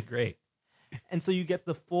 It's really great. And so you get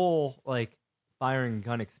the full like firing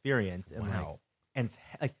gun experience, and Wow.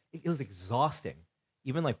 it was exhausting.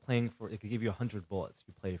 Even like playing for, it could give you 100 bullets.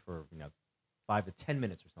 You play for 5 to 10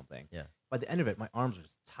 minutes or something. Yeah. By the end of it, my arms are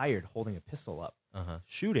just tired holding a pistol up, Uh-huh.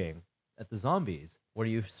 shooting at the zombies. Were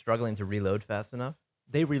you struggling to reload fast enough?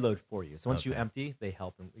 They reload for you. So once you Okay. empty, they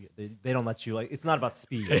help. And they don't let you like. It's not about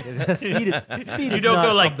speed. Speed You is don't not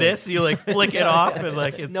go like something- this. You like flick it off and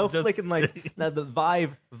like it's no just, flicking like no, the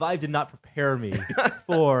Vive did not prepare me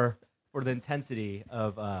for the intensity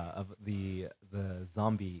of the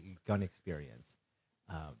zombie gun experience.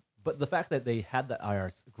 But the fact that they had the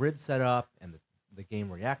IR grid set up and the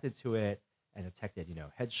game reacted to it and detected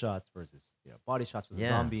headshots versus body shots for the Yeah.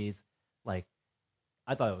 zombies, like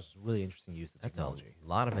I thought it was really interesting use of That's technology. a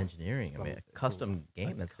lot of engineering. It's I mean, a- a it's custom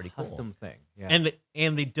game. That's pretty cool. Custom thing, yeah.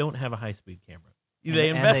 and they don't have a high speed camera. And- They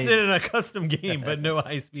and invested they- in a custom game, but no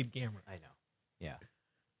high speed camera. I know, yeah.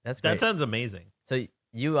 That's That great. sounds amazing. So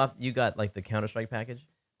you got like the Counter-Strike package?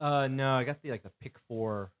 No, I got the Pick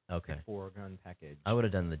 4 Okay. gun package. I would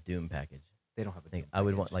have done the Doom package. They don't have a I think Doom I would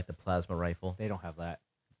package. want like the plasma rifle. They don't have that.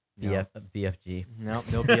 BFG. No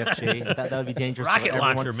BFG. that would be dangerous. for Rocket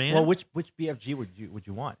everyone. launcher, man. Well, which BFG would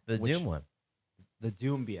you want? The Which- Doom one. The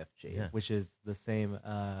Doom BFG, Yeah. which is the same.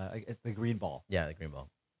 It's the green ball, Yeah, the green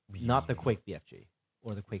ball. not the Quake BFG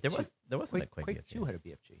or the Quake. There 2. wasn't a Quake BFG. 2 had a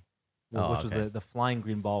BFG, Oh, which was okay. the flying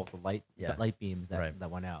green ball with the Yeah. light beams that, Right.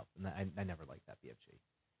 that went out. And I never liked that BFG.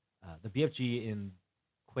 The BFG in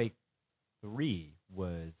Quake 3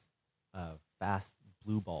 was fast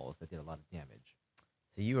blue balls that did a lot of damage.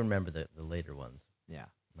 So you remember the later ones, Yeah,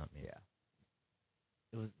 not me. yeah.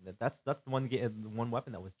 It was that's the one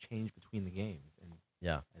weapon that was changed between the games and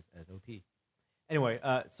Yeah. as OP. Anyway,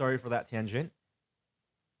 sorry for that tangent.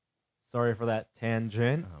 Sorry for that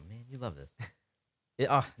tangent. Oh man, you love this.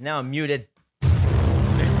 Now I'm muted.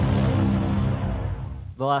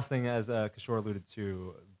 The last thing, as Kishore alluded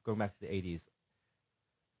to, going back to the 80s,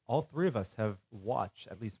 all three of us have watched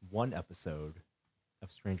at least one episode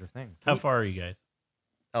of Stranger Things. How far are you guys?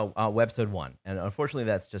 Oh, websode 1, and unfortunately,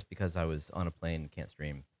 that's just because I was on a plane and can't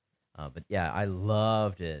stream. But yeah, I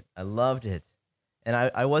loved it. And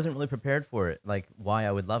I wasn't really prepared for it, like why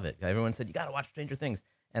I would love it. Everyone said you got to watch Stranger Things,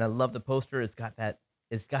 and I love the poster. It's got that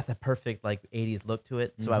perfect like 80s look to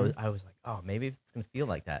it. So I was like, oh, maybe it's gonna feel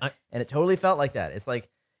like that, and it totally felt like that. It's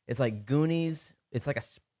like Goonies. It's like a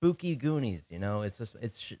spooky Goonies.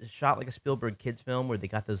 It's shot like a Spielberg kids film where they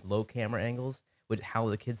got those low camera angles with how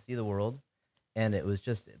the kids see the world, and it was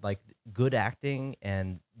just like good acting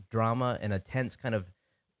and drama and a tense kind of.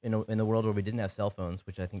 In the world where we didn't have cell phones,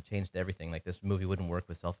 which I think changed everything. Like this movie wouldn't work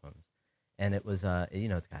with cell phones, and it was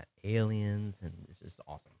it's got aliens and it's just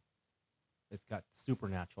awesome. It's got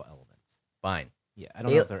supernatural elements. Fine. Yeah, I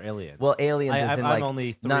don't know if they're aliens. Well, aliens is in I'm like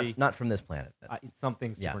only three. not from this planet. It's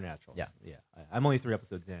something Yeah, supernatural. yeah. I'm only 3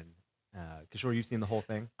 episodes in. Kishore, you've seen the whole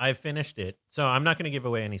thing. I finished it, so I'm not going to give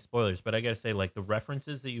away any spoilers. But I got to say, like the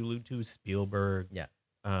references that you allude to, Spielberg. Yeah.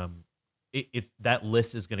 It's that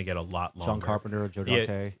list is going to get a lot longer. John Carpenter, Joe Yeah.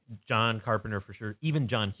 Dante. John Carpenter for sure. Even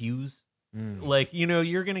John Hughes. Mm. Like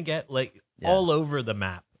you're going to get like Yeah. all over the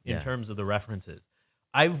map in Yeah. terms of the references.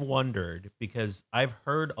 I've wondered because I've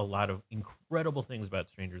heard a lot of incredible things about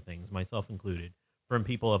Stranger Things, myself included, from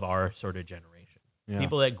people of our sort of generation. Yeah.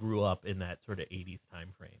 People that grew up in that sort of 80s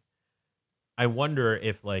time frame. I wonder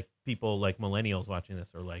if like people like millennials watching this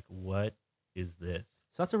are like, what is this?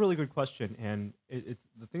 So that's a really good question, and it's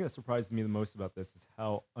the thing that surprises me the most about this is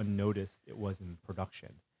how unnoticed it was in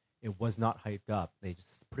production. It was not hyped up. They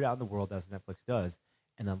just put it out in the world as Netflix does,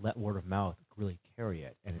 and then let word of mouth really carry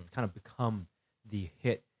it, and it's kind of become the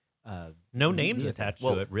hit. No names media thing. attached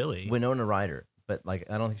Well, to it, really. Winona Ryder, but like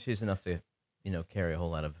I don't think she's enough to carry a whole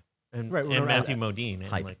lot of. and, Right, and we're- Matthew Modine. And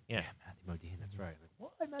Hype. like, yeah. Matthew Modine. That's right. Like,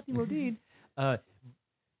 what, Matthew Modine?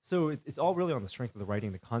 So it's all really on the strength of the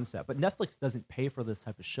writing, the concept. But Netflix doesn't pay for this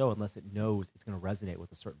type of show unless it knows it's going to resonate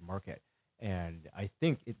with a certain market. And I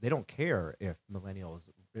think they don't care if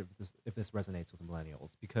this resonates with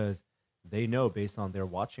millennials, because they know based on their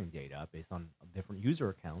watching data, based on different user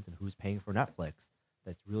accounts and who's paying for Netflix,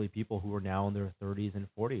 that's really people who are now in their 30s and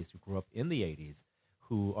 40s who grew up in the 80s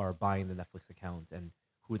who are buying the Netflix accounts and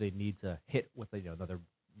who they need to hit with another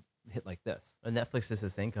hit like this. And Netflix is the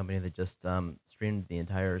same company that just streamed the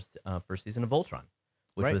entire first season of Voltron,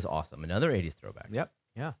 which Right. was awesome. Another 80s throwback. Yep.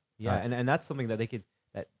 Yeah. Uh, And that's something that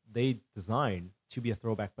they design to be a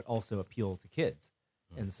throwback, but also appeal to kids,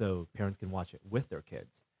 and so parents can watch it with their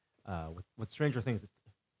kids. With Stranger Things, it's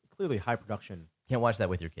clearly high production. Can't watch that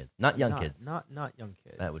with your kids. Not young kids. Not young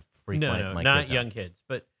kids. That would freak No, my not kids out. young kids.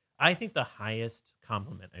 But I think the highest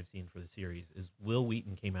compliment I've seen for the series is Will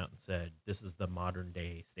Wheaton came out and said, "This is the modern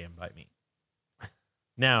day Stand By Me."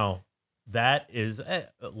 Now, that is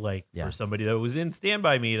Yeah. for somebody that was in Stand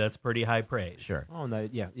By Me, that's pretty high praise. Sure. Oh no.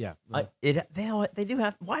 Yeah. They do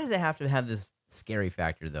have. Why does it have to have this scary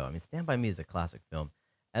factor though? I mean, Stand by Me is a classic film,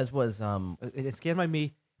 as was It's Stand By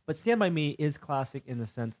Me, But Stand By Me is classic in the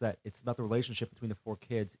sense that it's about the relationship between the four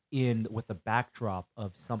kids with the backdrop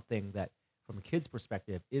of something that, from a kid's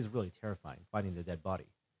perspective, is really terrifying, finding the dead body.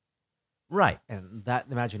 Right. And that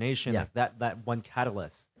imagination, Yeah. like that one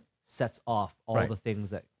catalyst sets off all Right. the things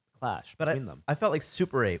that clash But between them. I felt like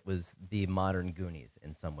Super 8 was the modern Goonies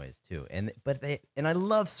in some ways too. And I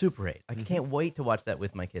love Super 8. I can't wait to watch that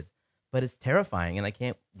with my kids. But it's terrifying, and I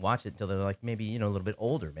can't watch it until they're like maybe a little bit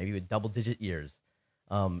older, maybe with double-digit years.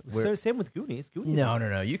 So same with Goonies.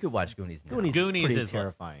 No. You could watch Goonies now. Goonies, Goonies is pretty is like-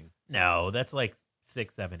 terrifying. No, that's like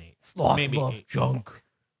 6, 7, 8. Sloth Maybe love 8. junk.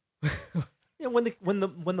 Yeah, when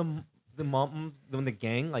the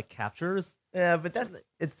gang like captures Yeah, but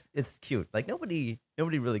it's cute. Like nobody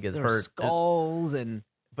really gets their hurt. There's- skulls and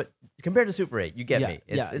But compared to Super 8, you get me.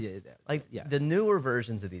 It's like yes. the newer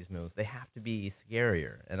versions of these movies, they have to be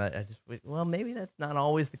scarier. And I just, well, maybe that's not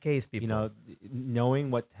always the case, people. you know, knowing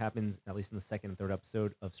what happens at least in the second and third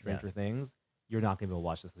episode of Stranger Things, you're not gonna be able to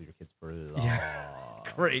watch this with your kids for a long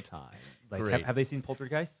Great. time. Like, Great. have they seen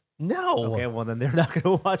Poltergeist? No. Okay, well then they're not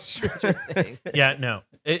gonna watch Stranger Things. Yeah, no.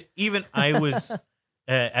 Even I was,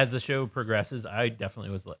 as the show progresses, I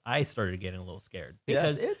definitely was. I started getting a little scared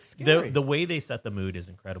because it's scary. the way they set the mood is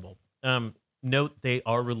incredible. Note they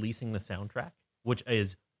are releasing the soundtrack, which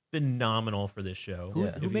is phenomenal for this show. Who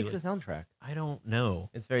If you makes like- the soundtrack? I don't know.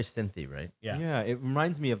 It's very synthy, right? Yeah. It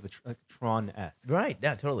reminds me of the Tron-esque. Right.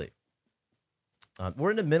 Yeah, totally.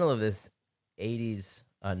 We're in the middle of this 80s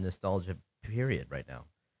nostalgia period right now.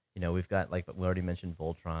 You know, we've got, like, we already mentioned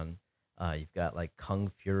Voltron. You've got, like, Kung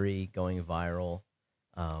Fury going viral.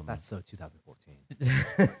 That's so 2014.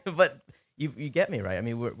 But you get me, right? I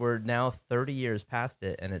mean, we're now 30 years past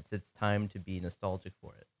it, and it's time to be nostalgic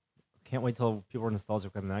for it. Can't wait till people are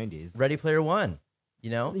nostalgic for the 90s. Ready Player One,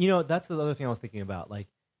 you know? That's the other thing I was thinking about. Like,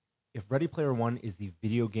 if Ready Player One is the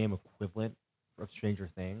video game equivalent of Stranger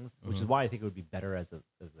Things, which is why I think it would be better as a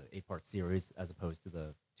 8-part series as opposed to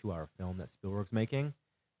the 2-hour film that Spielberg's making,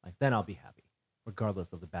 like, then I'll be happy,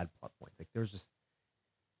 regardless of the bad plot points. Like, there's just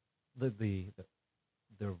the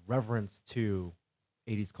reverence to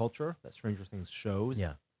 80s culture that Stranger Things shows,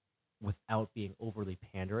 Yeah. without being overly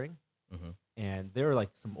pandering. Mhm. And there are like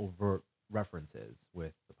some overt references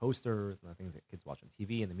with the posters and the things that kids watch on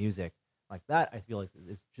TV and the music like that. I feel like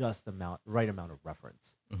it's just the right amount of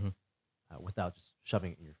reference Mhm. without just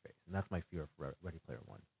shoving it in your face. And that's my fear for Ready Player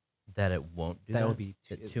One. That it won't do That that. would be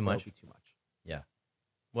Too much? That would be too much. Yeah.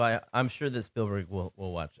 Well, I'm sure that Spielberg will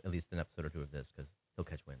watch at least an episode or two of this because he'll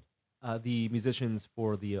catch wind. The musicians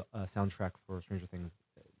for the soundtrack for Stranger Things,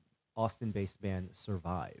 Austin-based band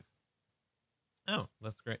Survive. Oh,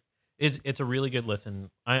 that's great. It's a really good listen.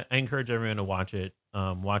 I encourage everyone to watch it.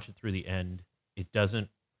 Watch it through the end. It doesn't,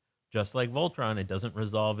 just like Voltron, it doesn't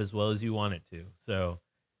resolve as well as you want it to. So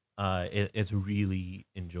it's really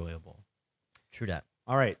enjoyable. True that.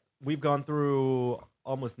 All right, we've gone through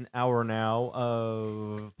almost an hour now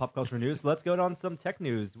of pop culture news. So let's go on some tech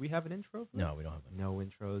news. We have an intro? For No, this? we don't have one. No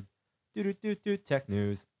intro. Tech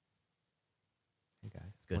news. Hey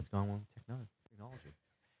guys, good. what's going on with technology?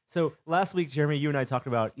 So last week, Jeremy, you and I talked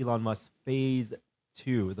about Elon Musk's Phase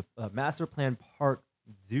 2, the Master Plan Part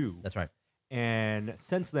 2. That's right. And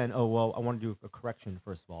since then, I want to do a correction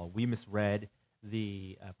first of all. We misread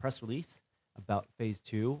the press release about Phase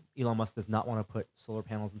 2. Elon Musk does not want to put solar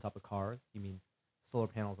panels on top of cars. He means solar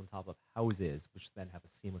panels on top of houses, which then have a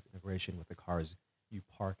seamless integration with the cars you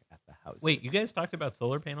park at the houses. Wait, you guys talked about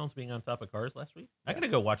solar panels being on top of cars last week? I gotta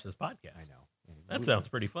Yes. go watch this podcast. I know. That sounds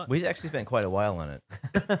pretty fun. We actually spent quite a while on it.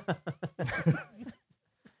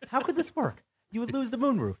 How could this work? You would lose the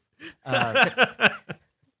moonroof.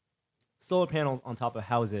 Solar panels on top of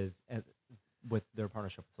houses with their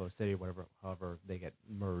partnership with Solar City, however they get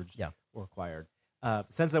merged or acquired.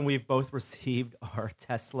 Since then, we've both received our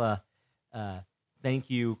Tesla thank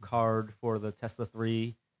you card for the Tesla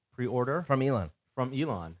 3 pre-order From Elon. from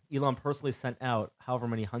Elon. Elon personally sent out however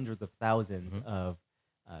many hundreds of thousands of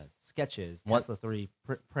sketches, Tesla 3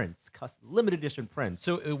 prints, limited edition prints.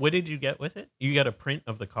 So what did you get with it? You got a print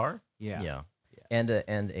of the car? Yeah. And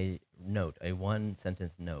a note, a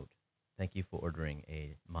 1-sentence note. Thank you for ordering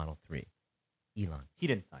a Model 3. Elon. He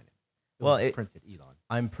didn't sign it. It Well, was printed Elon.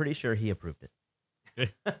 I'm pretty sure he approved it.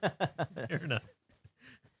 Fair enough.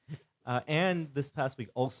 And this past week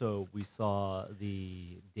also we saw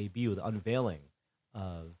the debut, the unveiling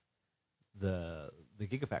of the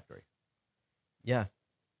Gigafactory. Yeah.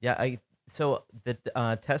 So the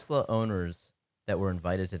Tesla owners that were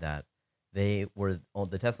invited to that, they were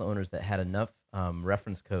the Tesla owners that had enough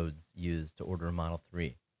reference codes used to order a Model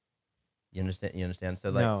 3. You understand? You understand? So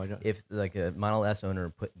like, No, I don't. if like a Model S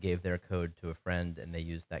owner gave their code to a friend and they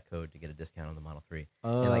used that code to get a discount on the Model 3,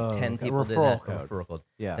 and like 10 okay. people did Referral that, code. a referral code.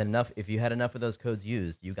 Yeah. Then if you had enough of those codes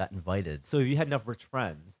used, you got invited. So if you had enough rich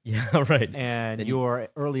friends Yeah, right. and Then you're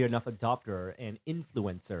early enough adopter and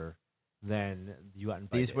influencer, then you got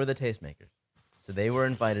invited. these were the tastemakers. So they were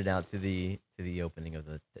invited out to the opening of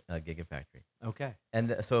the Gigafactory. okay.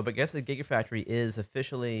 And so, but I guess the Gigafactory is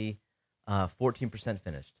officially 14%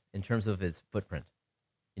 finished in terms of its footprint.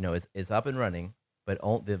 You know, it's up and running, but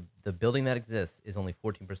the building that exists is only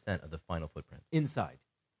 14% of the final footprint. Inside.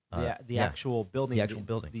 The yeah. actual building. The actual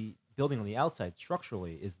building. The building on the outside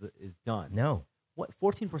structurally is done. No, What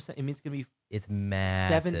 14%? It means it's going to be it's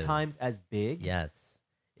massive. 7 times as big. Yes,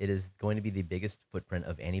 it is going to be the biggest footprint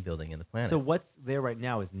of any building in the planet. So what's there right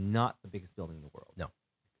now is not the biggest building in the world. No.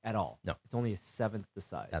 At all. No. It's only a seventh the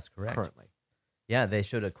size. That's correct. Currently. Yeah, they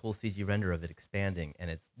showed a cool CG render of it expanding, and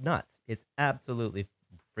it's nuts. It's absolutely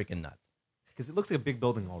freaking nuts. Because it looks like a big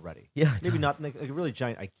building already. Yeah, it Maybe does. not like a really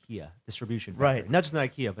giant IKEA distribution. Right. factory. Not just an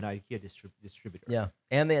IKEA, but an IKEA distributor. Yeah,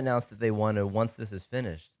 and they announced that they want to, once this is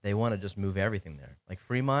finished, they want to just move everything there. Like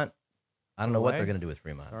Fremont, I don't know what they're going to do with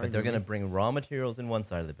Fremont, Sorry, but they're going to movie. bring raw materials in one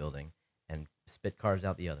side of the building and spit cars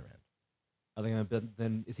out the other end. Are they going to build?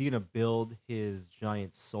 Then is he going to build his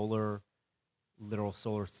giant literal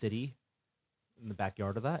solar city in the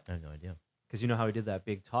backyard of that? I have no idea. Because you know how he did that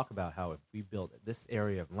big talk about how if we built this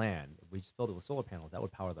area of land, if we just filled it with solar panels, that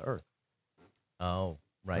would power the Earth. Oh,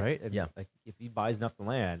 right. Right? And yeah. like if he buys enough of the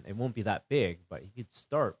land, it won't be that big, but he could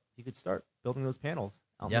start building those panels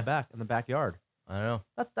out Yeah. in the backyard. I don't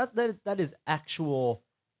know. That is actual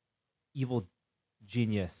evil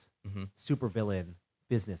genius Mhm. supervillain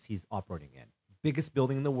business he's operating in. Biggest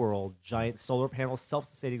building in the world, giant solar panel,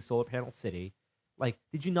 self-sustaining solar panel city. Like,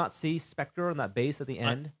 did you not see Spectre on that base at the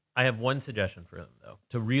end? I have one suggestion for him though.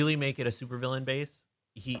 To really make it a supervillain base,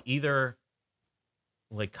 he either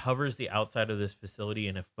like covers the outside of this facility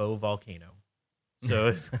in a faux volcano. So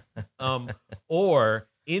it's, or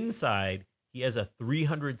inside he has a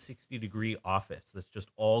 360-degree office that's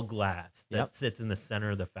just all glass that Yep. sits in the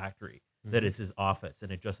center of the factory. That is his office,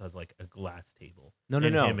 and it just has like a glass table. No,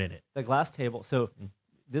 and no. him in it. The glass table. So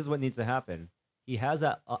this is what needs to happen. He has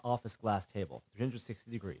that office glass table,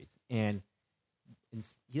 360 degrees, and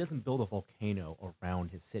he doesn't build a volcano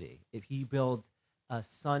around his city. If he builds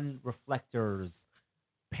sun reflectors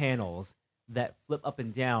panels that flip up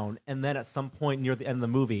and down, and then at some point near the end of the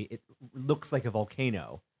movie, it looks like a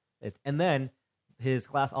volcano. And then his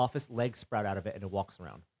glass office legs sprout out of it, and it walks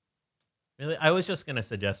around. Really, I was just gonna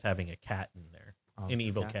suggest having a cat in there, an just a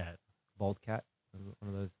evil cat? cat. Bald cat, one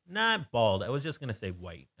of those. Not bald. I was just gonna say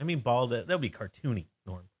white. I mean bald. That would be cartoony,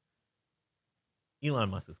 Norm. Elon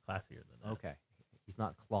Musk is classier than that. Okay, he's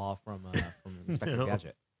not Claw from Inspector No.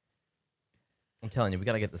 Gadget. I'm telling you, we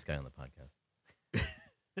got to get this guy on the podcast.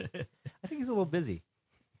 I think he's a little busy.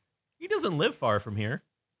 He doesn't live far from here.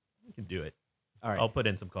 We can do it. All right. I'll put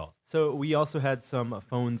in some calls. So we also had some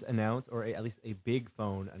phones announced, or at least a big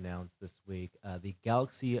phone announced this week, the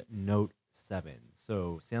Galaxy Note 7.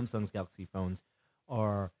 So Samsung's Galaxy phones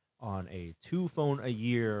are on a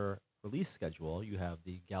 2-phone-a-year release schedule. You have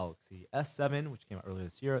the Galaxy S7, which came out earlier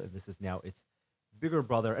this year, and this is now its bigger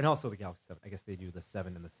brother, and also the Galaxy 7. I guess they do the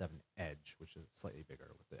 7 and the 7 Edge, which is slightly bigger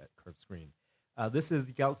with the curved screen. This is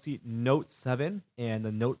the Galaxy Note 7, and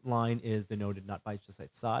the Note line is denoted not by just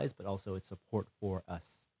its size, but also its support for a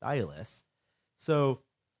stylus. So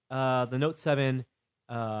the Note 7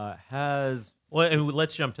 has... Well, and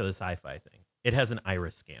let's jump to the sci-fi thing. It has an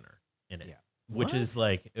iris scanner in it, Yeah. which What? is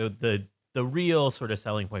like the real sort of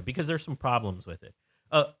selling point because there's some problems with it.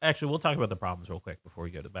 Actually, we'll talk about the problems real quick before we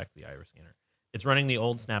go back to the iris scanner. It's running the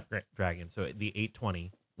old Snapdragon, so the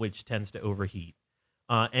 820, which tends to overheat.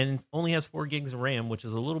 And only has 4 gigs of RAM, which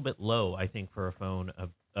is a little bit low, I think, for a phone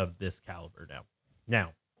of this caliber now.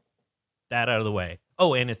 Now, that out of the way.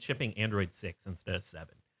 Oh, and it's shipping Android 6 instead of 7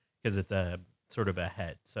 because it's a sort of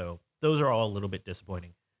ahead. So those are all a little bit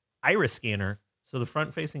disappointing. Iris scanner, so the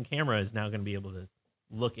front-facing camera is now going to be able to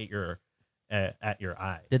look at your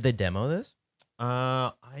eye. Did they demo this?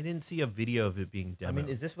 I didn't see a video of it being demoed. I mean,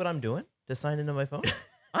 is this what I'm doing to sign into my phone?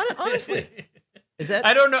 Honestly. Is that?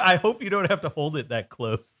 I don't know. I hope you don't have to hold it that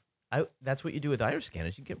close. That's what you do with iris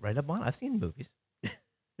scanners. You get right up on. I've seen movies.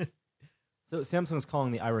 So Samsung's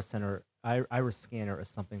calling the iris scanner as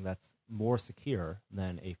something that's more secure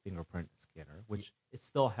than a fingerprint scanner, which it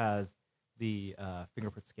still has the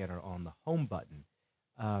fingerprint scanner on the home button.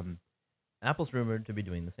 Apple's rumored to be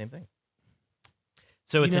doing the same thing.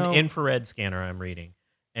 So it's You know- an infrared scanner I'm reading.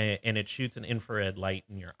 and it shoots an infrared light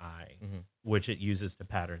in your eye, Mhm. which it uses to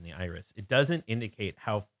pattern the iris. It doesn't indicate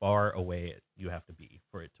how far away you have to be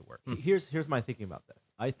for it to work. Here's my thinking about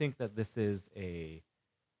this. I think that this is a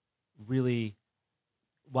really,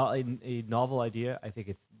 while a novel idea, I think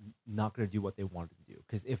it's not going to do what they wanted to do.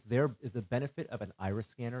 Because if the benefit of an iris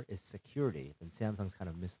scanner is security, then Samsung's kind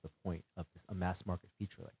of missed the point of a mass market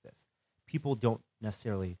feature like this. People don't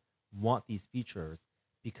necessarily want these features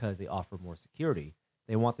because they offer more security.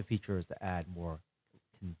 They want the features to add more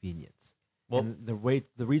convenience. Well- And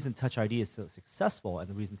the reason Touch ID is so successful, and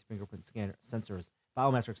the reason fingerprint scanner sensors,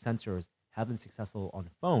 biometric sensors, have been successful on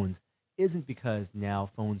phones, isn't because now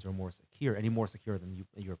phones are more secure, any more secure than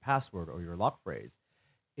your password or your lock phrase.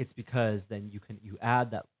 It's because then you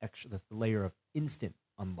add that extra the layer of instant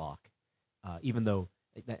unlock, even though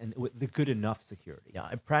and with the good enough security.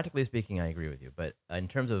 Yeah, practically speaking, I agree with you. But in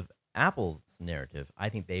terms of Apple's narrative, I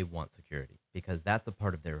think they want security because that's a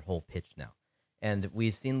part of their whole pitch now. And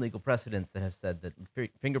we've seen legal precedents that have said that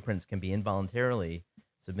fingerprints can be involuntarily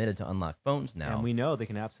submitted to unlock phones now. And we know they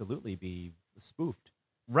can absolutely be spoofed.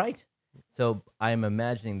 Right. So I'm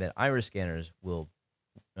imagining that iris scanners will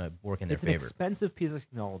work in their It's an favor. expensive piece of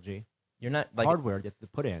technology, You're not like. hardware you have to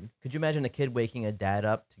put in. Could you imagine a kid waking a dad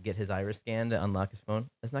up to get his iris scanned to unlock his phone?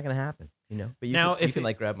 That's not going to happen, you know. But you Now, can, you if can it-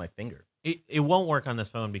 like grab my finger. It won't work on this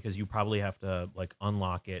phone because you probably have to like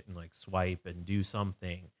unlock it and like swipe and do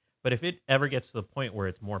something. But if it ever gets to the point where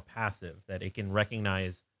it's more passive, that it can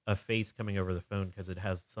recognize a face coming over the phone because it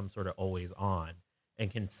has some sort of always on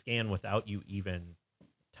and can scan without you even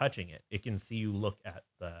touching it. It can see you look at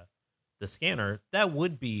the scanner. That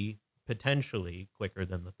would be potentially quicker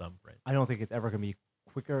than the thumbprint. I don't think it's ever going to be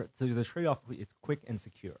quicker. So the trade-off, it's quick and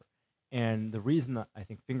secure. And the reason that I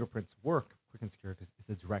think fingerprints work quick and secure is it's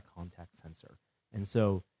a direct contact sensor. And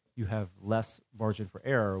so you have less margin for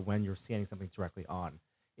error when you're scanning something directly on.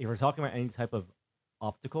 If we're talking about any type of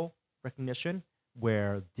optical recognition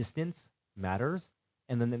where distance matters,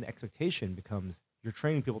 and then the expectation becomes you're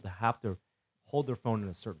training people to have to hold their phone in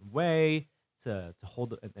a certain way, to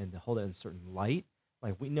hold it and to hold it in a certain light.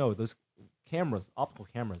 Like we know those cameras, optical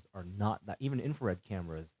cameras, are not that. Even infrared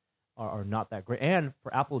cameras are not that great. And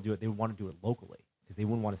for Apple to do it, they want to do it locally because they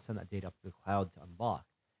wouldn't want to send that data up to the cloud to unlock.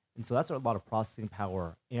 And so that's a lot of processing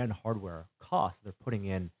power and hardware costs they're putting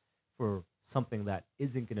in for something that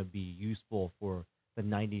isn't going to be useful for the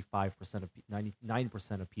 95% of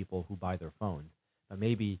 99% of people who buy their phones, but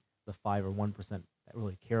maybe the 5 or 1% that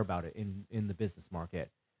really care about it in the business market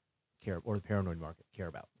or the paranoid market care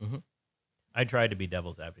about. I tried to be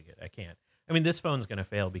devil's advocate. I can't. I mean, this phone's going to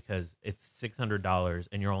fail because it's $600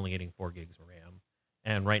 and you're only getting 4 gigs of RAM.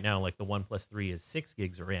 And right now, like the OnePlus 3 is 6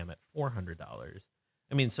 gigs of RAM at $400.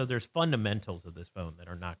 I mean, so there's fundamentals of this phone that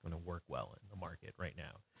are not going to work well in the market right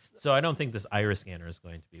now. So I don't think this iris scanner is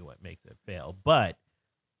going to be what makes it fail. But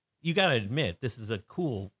you got to admit, this is a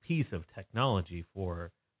cool piece of technology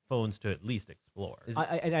for phones to at least explore.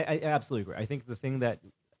 I absolutely agree. I think the thing that,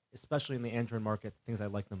 especially in the Android market, the things I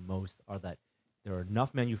like the most are that there are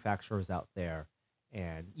enough manufacturers out there,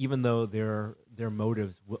 and even though their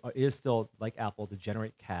motives is still like Apple to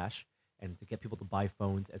generate cash and to get people to buy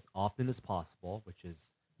phones as often as possible, which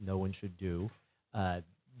is no one should do.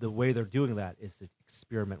 The way they're doing that is to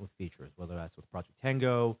experiment with features, whether that's with Project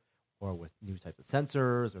Tango or with new types of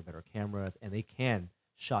sensors or better cameras, and they can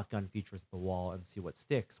shotgun features at the wall and see what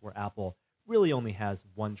sticks, where Apple really only has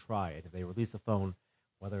one try. And if they release a phone,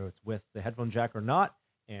 whether it's with the headphone jack or not,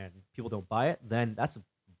 and people don't buy it, then that's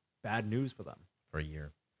bad news for them For a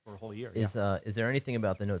year. for a whole year. Is there anything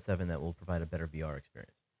about the Note 7 that will provide a better VR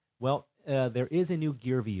experience? Well, there is a new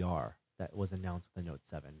Gear VR that was announced with the Note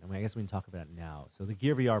 7. I mean, I guess we can talk about it now. So the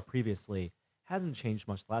Gear VR previously hasn't changed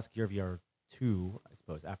much. The last Gear VR 2, I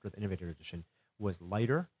suppose, after the Innovator Edition, was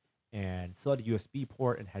lighter and still had a USB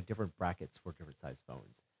port and had different brackets for different size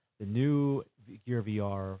phones. The new Gear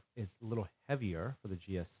VR is a little heavier for the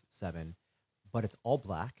GS7, but it's all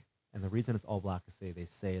black. And the reason it's all black is they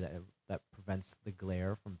say that that prevents the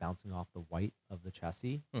glare from bouncing off the white of the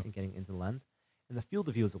chassis and getting into the lens. And the field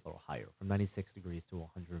of view is a little higher, from 96 degrees to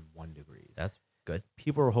 101 degrees. That's good.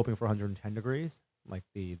 People were hoping for 110 degrees, like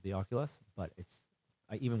the Oculus, but it's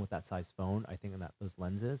even with that size phone, I think that those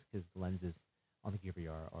lenses, because the lenses on the Gear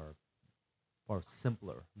VR are far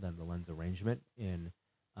simpler than the lens arrangement in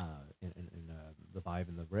the Vive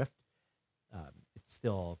and the Rift. It's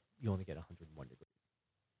still, you only get 101 degrees.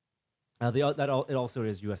 It also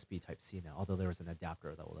is USB Type-C now, although there is an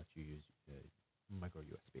adapter that will let you use micro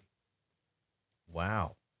USB.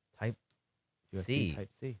 Wow. Type USB C.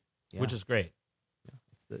 Type-C, yeah. Which is great.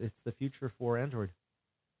 Yeah, it's the future for Android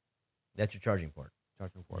That's your charging port.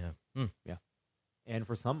 charging port. Yeah. Yeah. And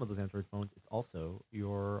for some of those Android phones, it's also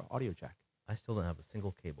your audio jack. I still don't have a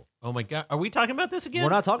single cable. Oh my god, are we talking about this again? We're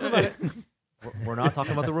not talking about it. We're not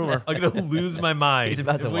talking about the rumor. I'm gonna lose my mind. He's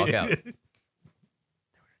about to if we- walk out.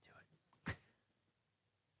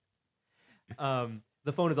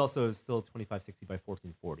 The phone is also still 2560 by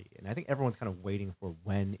 1440, and I think everyone's kind of waiting for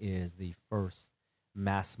when is the first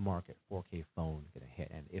mass market 4K phone going to hit,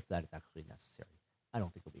 and if that is actually necessary. I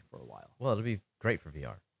don't think it'll be for a while. Well, it'll be great for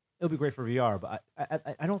VR. It'll be great for VR, but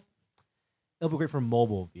I don't. It'll be great for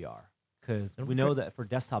mobile VR because It'll we be know great. that for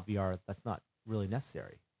desktop VR, that's not really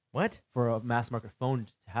necessary. What? For a mass market phone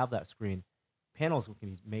to have that screen, panels can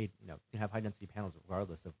be made. You can have high density panels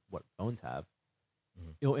regardless of what phones have.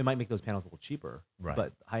 It might make those panels a little cheaper, Right.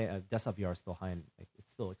 but high desktop VR is still high end. It's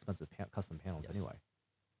still expensive custom panels Yes. anyway.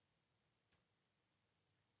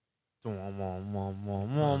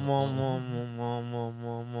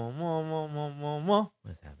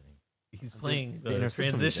 What's happening? He's I'm playing doing the the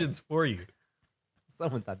interstitial transitions for you.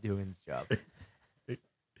 Someone's not doing his job.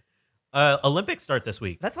 Olympics start this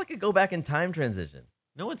week. That's like a go back in time transition.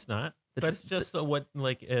 No, it's not. The That's just what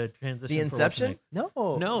like a transition. The for what's Inception? next.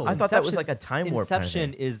 No, No. I thought that was Inception's- like a time warp kind of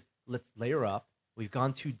Inception thing. is let's layer up. We've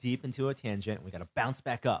gone too deep into a tangent. We got to bounce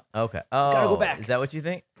back up. Okay. Oh, Gotta go back. Is that what you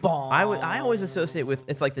think? I always associate with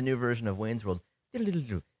it's like the new version of Wayne's World. That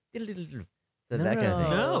kind of thing.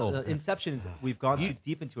 No. Inception's we've gone too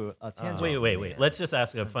deep into a tangent. Wait. man. Let's just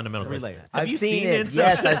ask a fundamental Three question. layers. Have I've you seen seen it.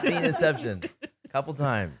 Inception? Yes, I've seen Inception a couple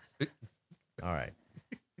times. All right.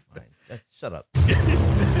 Fine. Shut up.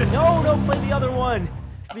 No, play the other one.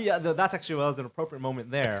 That's actually was an appropriate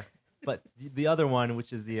moment there. But the other one,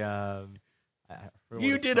 which is the I forget what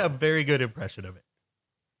You it's did called. a very good impression of it.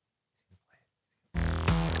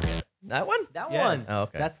 That one? That Yes. one. Oh,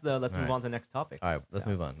 okay. Let's All move right. on to the next topic. All right, let's So-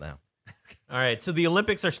 move on now. All right, so the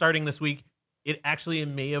Olympics are starting this week. It actually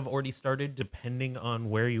may have already started, depending on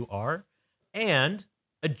where you are. And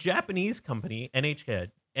a Japanese company,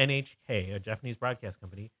 NHK, a Japanese broadcast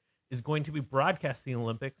company, is going to be broadcasting the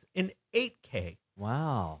Olympics in 8K.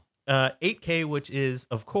 Wow. 8K, which is,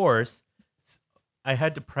 of course, I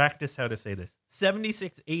had to practice how to say this,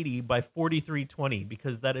 7680 by 4320,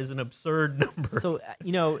 because that is an absurd number. So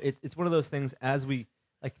it's one of those things. As we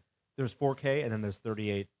like, there's 4K and then there's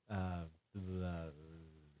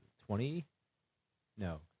 3820.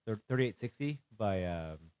 No, 3860 by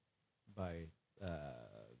I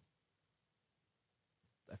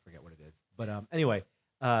forget what it is. But anyway,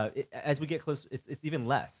 as we get close, it's even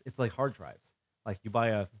less. It's like hard drives. Like you buy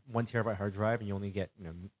a 1 terabyte hard drive and you only get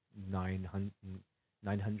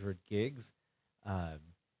 900 gigs.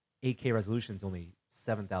 8K resolution is only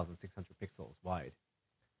 7,600 pixels wide.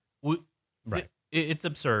 Right. It's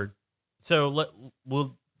absurd. So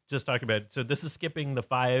we'll just talk about it. So this is skipping the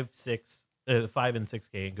 5 and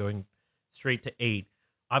 6K and going straight to 8.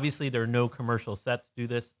 Obviously, there are no commercial sets do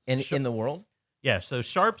this. In the world? Yeah, so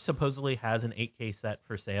Sharp supposedly has an 8K set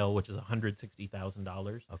for sale, which is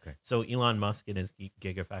 $160,000. Okay. So Elon Musk and his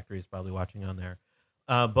Gigafactory is probably watching on there.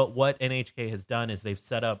 But what NHK has done is they've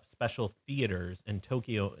set up special theaters in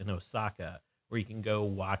Tokyo and Osaka where you can go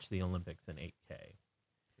watch the Olympics in 8K.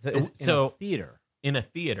 In a theater In a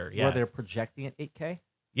theater, yeah. where they're projecting at 8K.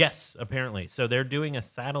 Yes, apparently. So they're doing a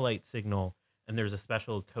satellite signal, and there's a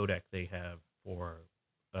special codec they have for.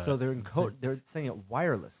 So they're they're sending it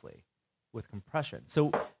wirelessly with compression.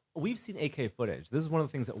 So we've seen 8K footage. This is one of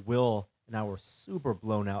the things that Will and I were super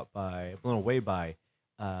blown away by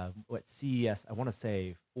what CES, I want to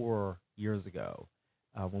say 4 years ago,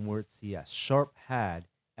 when we were at CES. Sharp had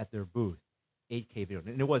at their booth 8K video,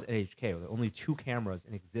 and it was NHK. There were only 2 cameras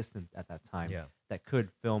in existence at that time Yeah. that could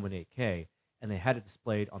film in 8K, and they had it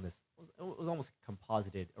displayed on this. It was almost a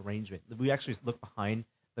composited arrangement. We actually looked behind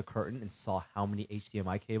the curtain and saw how many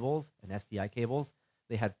HDMI cables and SDI cables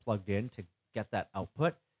they had plugged in to get that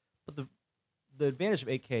output. But the advantage of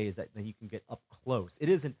 8K is that then you can get up close. It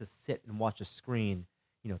isn't to sit and watch a screen,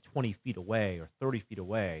 20 feet away or 30 feet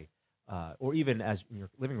away, or even as in your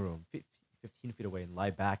living room, 15 feet away, and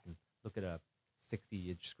lie back and look at a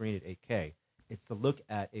 60-inch screen at 8K. It's to look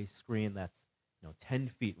at a screen that's 10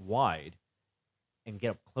 feet wide and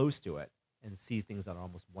get up close to it and see things that are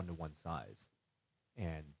almost 1-to-1 size.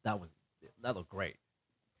 And that looked great.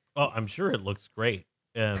 Oh, I'm sure it looks great.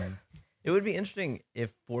 It would be interesting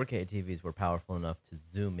if 4K TVs were powerful enough to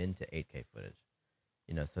zoom into 8K footage.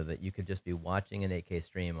 So that you could just be watching an 8K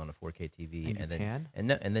stream on a 4K TV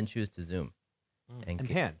and then choose to zoom. And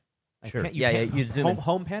pan. Sure. You Yeah, pan, you'd zoom in.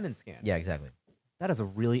 home pan and scan. Yeah, exactly. That is a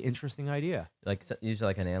really interesting idea. Like usually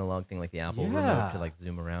like an analog thing like the Apple remote Yeah. to like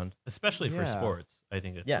zoom around. Especially for Yeah. sports. I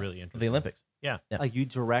think it's really interesting. The Olympics. Yeah. Yeah. Like you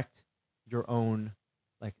direct your own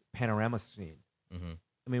like panorama screen Mm-hmm.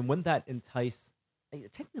 I mean, wouldn't that entice?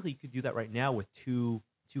 Technically, you could do that right now with two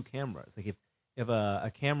cameras. Like if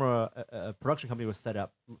a camera, a production company was set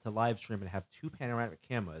up to live stream and have two panoramic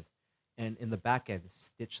cameras, and in the back end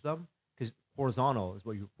stitch them, because horizontal is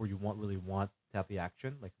where you really want to have the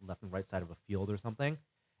action, like left and right side of a field or something,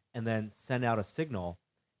 and then send out a signal,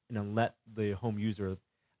 and then let the home user.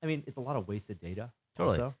 I mean, it's a lot of wasted data.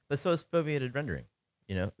 Totally. Also. But so is foveated rendering.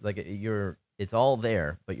 You know, like it's all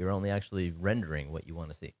there, but you're only actually rendering what you want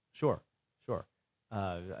to see. Sure.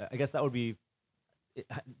 I guess that would be.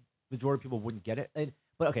 Majority of people wouldn't get it,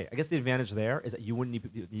 but okay. I guess the advantage there is that you wouldn't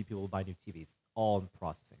need people to buy new TVs. It's all in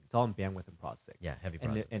processing. It's all in bandwidth and processing. Yeah, heavy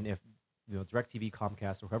processing. And if DirecTV,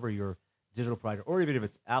 Comcast, or whoever your digital provider, or even if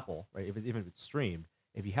it's Apple, right? Even if it's streamed,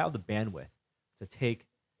 if you have the bandwidth to take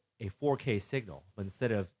a 4K signal, but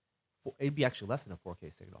instead of it'd be actually less than a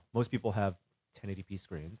 4K signal. Most people have 1080p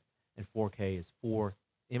screens, and 4K is 4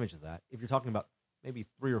 images of that. If you're talking about maybe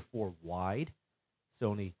 3 or 4 wide, so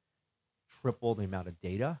only triple the amount of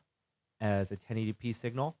data as a 1080p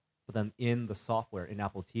signal, but then in the software in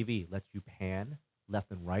Apple TV lets you pan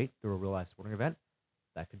left and right through a real life sporting event,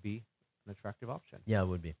 that could be an attractive option. Yeah, it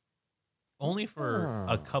would be. Only for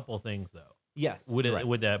a couple things, though. Yes.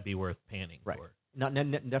 Would that be worth panning Right. for?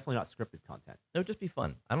 Definitely not scripted content. It would just be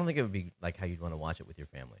fun. I don't think it would be like how you'd want to watch it with your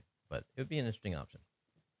family, but it would be an interesting option.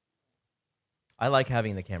 I like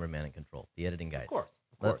having the cameraman in control, the editing guys. Of course.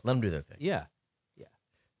 Let them do their thing. Yeah.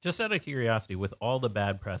 Just out of curiosity, with all the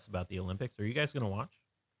bad press about the Olympics, are you guys going to watch?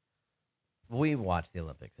 We watch the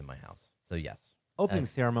Olympics in my house, so yes. Opening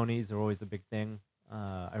ceremonies are always a big thing.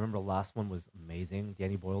 I remember the last one was amazing.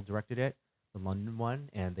 Danny Boyle directed it, the London one,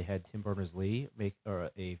 and they had Tim Berners-Lee make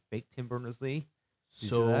a fake Tim Berners-Lee.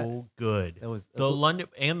 So good. That was the London,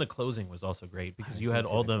 and the closing was also great because you had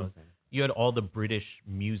all the British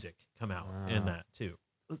music come out in that too.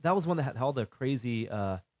 That was one that had all the crazy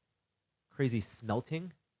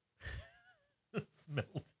smelting.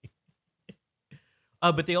 Smelting.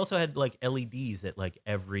 But they also had like LEDs at like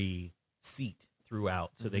every seat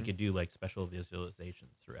throughout, so they could do like special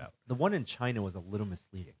visualizations throughout. The one in China was a little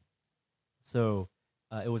misleading. So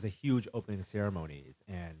it was a huge opening ceremonies,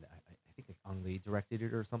 and I think like Ang Lee directed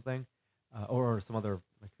it or something, or some other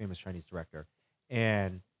like famous Chinese director.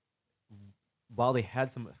 And while they had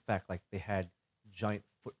some effect, like they had giant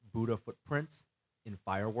Buddha footprints in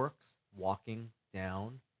fireworks walking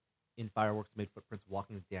down. In fireworks made footprints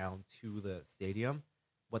walking down to the stadium.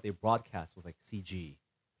 What they broadcast was like CG.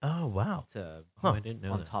 Oh, wow. I didn't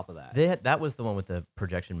know on that. top of that. That was the one with the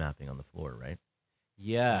projection mapping on the floor, right?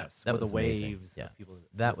 Yes, that where the was amazing. waves. Yeah. Of people.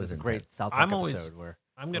 That was was a great intense. South Park I'm always- episode where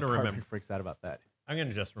I'm going to Cartman remember. freaks out about that. I'm going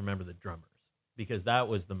to just remember the drummers because that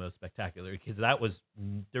was the most spectacular. Because there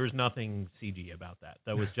was nothing CG about that.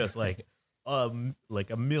 That was just like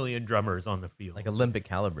a million drummers on the field, Like Olympic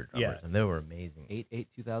caliber drummers, Yeah. and they were amazing.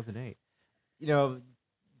 8/8/2008. You know,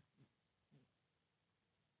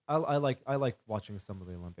 I like watching some of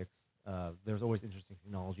the Olympics. There's always interesting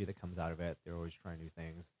technology that comes out of it. They're always trying new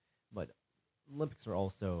things, but Olympics are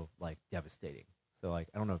also like devastating. So like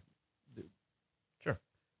I don't know. Sure.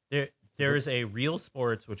 There is a Real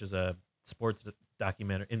Sports, which is a sports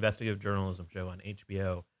documentary, investigative journalism show on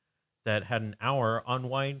HBO that had an hour on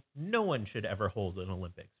why no one should ever hold an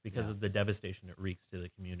Olympics because of the devastation it wreaks to the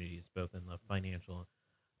communities, both in the financial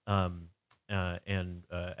and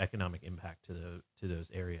economic impact to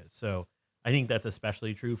those areas. So I think that's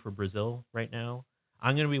especially true for Brazil right now.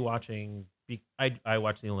 I'm going to be watching. I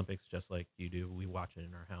watch the Olympics just like you do. We watch it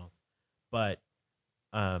in our house, but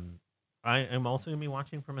I am also going to be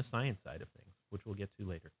watching from a science side of things, which we'll get to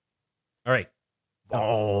later. All right.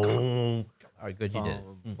 All right, good, you did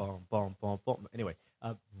it. Boom. Anyway,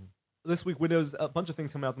 this week Windows, a bunch of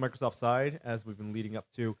things coming out the Microsoft side as we've been leading up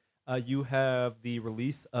to. You have the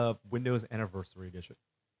release of Windows Anniversary Edition.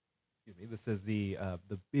 Excuse me. This is the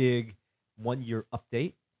big 1-year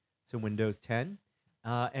update to Windows 10,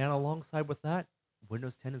 and alongside with that,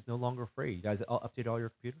 Windows 10 is no longer free. You guys update all your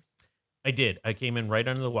computers? I did. I came in right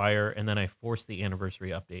under the wire, and then I forced the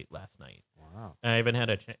anniversary update last night. Wow. I haven't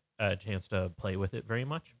had a chance to play with it very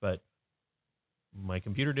much, but my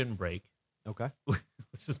computer didn't break, Okay. which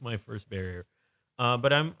is my first barrier.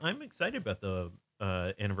 But I'm excited about the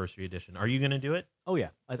anniversary edition. Are you going to do it? Oh yeah,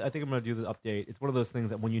 I think I'm going to do the update. It's one of those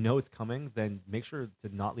things that when you know it's coming, then make sure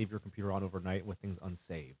to not leave your computer on overnight with things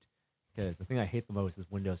unsaved. Because the thing I hate the most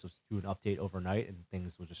is Windows will just do an update overnight and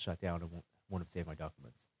things will just shut down and won't have saved my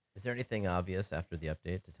documents. Is there anything obvious after the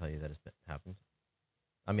update to tell you that it's happened?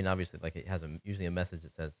 I mean, obviously, like it has usually a message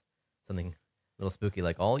that says something a little spooky,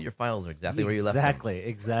 like all your files are exactly where you left them.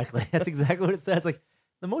 Exactly. That's exactly what it says. Like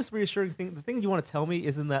the most reassuring thing, the thing you want to tell me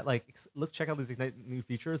isn't that like, look, check out these new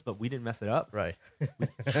features, but we didn't mess it up. Right.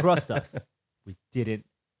 Trust us, we didn't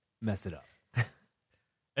mess it up.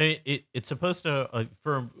 It's supposed to,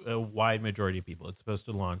 for a wide majority of people, it's supposed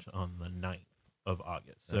to launch on the 9th of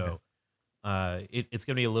August. So it's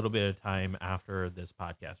going to be a little bit of time after this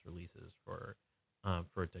podcast releases for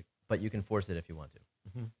it to. But you can force it if you want to.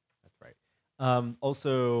 Mm-hmm. That's right.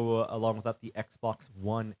 Also, along with that, the Xbox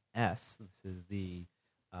One S. This is the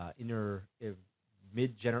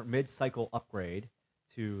mid-cycle upgrade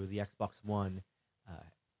to the Xbox One.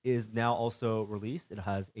 Is now also released. It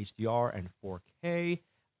has HDR and 4K.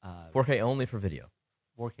 4K only for video.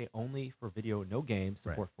 4K only for video, no game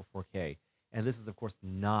support for 4K. And this is, of course,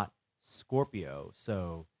 not Scorpio,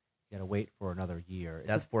 so you gotta wait for another year.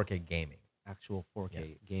 That's 4K gaming. Actual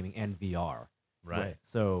 4K gaming and VR. Right.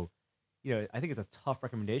 So, I think it's a tough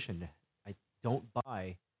recommendation. I don't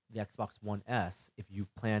buy the Xbox One S if you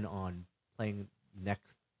plan on playing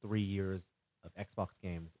next 3 years of Xbox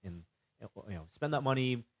games and spend that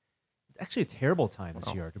money. It's actually a terrible time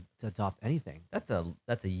this year to adopt anything. That's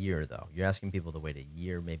a year though. You're asking people to wait a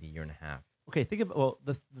year, maybe a year and a half. Okay, think about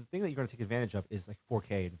the thing that you're going to take advantage of is like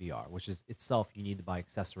 4K and VR, which is itself you need to buy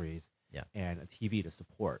accessories and a TV to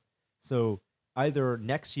support. So either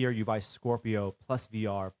next year you buy Scorpio plus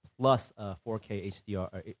VR plus a 4K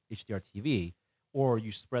HDR TV, or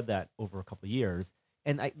you spread that over a couple of years.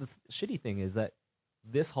 And the shitty thing is that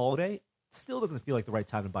this holiday still doesn't feel like the right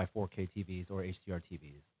time to buy 4K TVs or HDR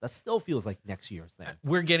TVs. That still feels like next year's thing.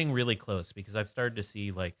 We're getting really close because I've started to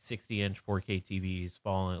see like 60-inch 4K TVs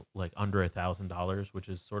fall at like under $1,000, which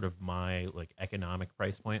is sort of my like economic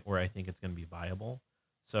price point where I think it's going to be viable.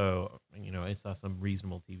 So, I saw some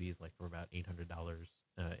reasonable TVs like for about $800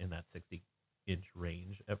 in that 60-inch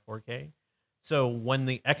range at 4K. So when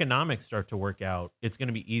the economics start to work out, it's going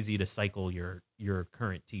to be easy to cycle your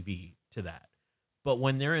current TV to that. But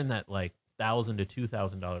when they're in that like $1,000 to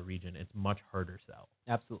 $2,000 region, it's much harder sell.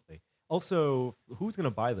 Absolutely. Also, who's going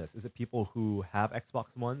to buy this? Is it people who have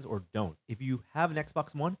Xbox Ones or don't? If you have an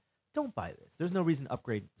Xbox One, don't buy this. There's no reason to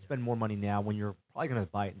upgrade, spend more money now when you're probably going to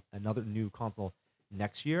buy another new console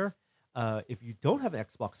next year. If you don't have an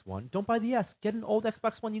Xbox One, don't buy the S. Get an old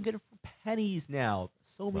Xbox One. You can get it for pennies now.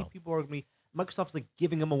 So many people are going to be, Microsoft's like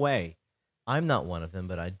giving them away. I'm not one of them,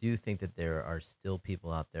 but I do think that there are still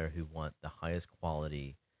people out there who want the highest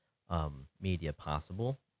quality media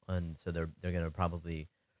possible, and so they're going to probably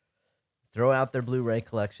throw out their Blu-ray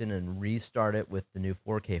collection and restart it with the new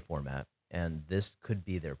 4K format, and this could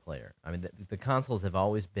be their player. I mean, the consoles have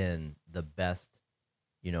always been the best,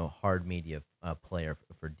 hard media player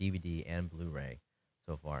for DVD and Blu-ray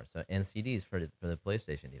so far. So and CDs for the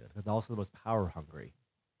PlayStation even. They're also the most power hungry.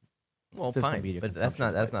 Well, fine, but that's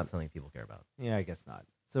not something people care about. Yeah, I guess not.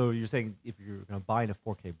 So you're saying if you're going to buy a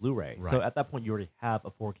 4K Blu-ray, so at that point you already have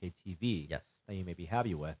a 4K TV that you may be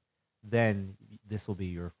happy with, then this will be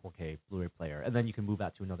your 4K Blu-ray player, and then you can move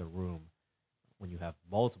out to another room when you have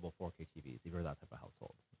multiple 4K TVs if you're that type of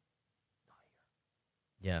household.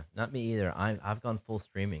 Yeah, not me either. I've gone full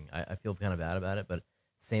streaming. I feel kind of bad about it, but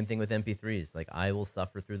same thing with MP3s. Like I will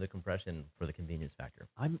suffer through the compression for the convenience factor.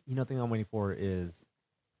 The thing I'm waiting for is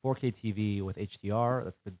 4K TV with HDR.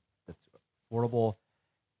 That's good. That's affordable,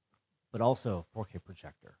 but also 4K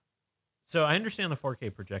projector. So I understand the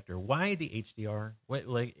 4K projector. Why the HDR?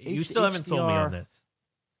 You still haven't sold me on this.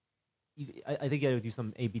 I think you got to do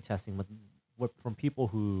some A/B testing with from people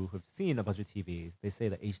who have seen a bunch of TVs. They say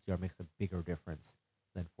that HDR makes a bigger difference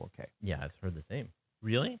than 4K. Yeah, I've heard the same.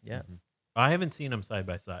 Really? Yeah. Mm-hmm. I haven't seen them side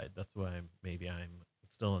by side. That's why maybe I'm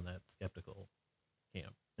still in that skeptical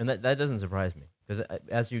camp. And that doesn't surprise me because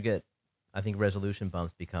as you get, I think resolution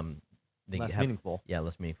bumps become less meaningful. Yeah,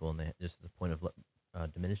 less meaningful, and just the point of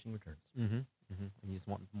diminishing returns. Mm-hmm. Mm-hmm. And you just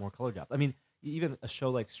want more color depth. I mean, even a show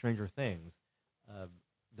like Stranger Things,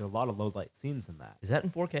 there are a lot of low light scenes in that. Is that in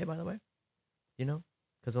 4K, by the way? You know,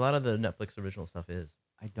 because a lot of the Netflix original stuff is.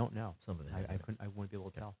 I don't know. Some of it. I wouldn't be able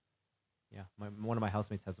to tell. Yeah, one of my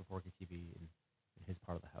housemates has a 4K TV in his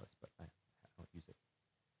part of the house, but I don't use it.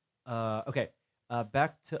 Okay.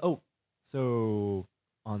 Back to so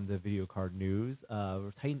on the video card news,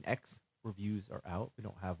 Titan X reviews are out. We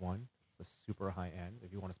don't have one. It's a super high end.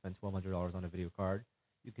 If you want to spend $1,200 on a video card,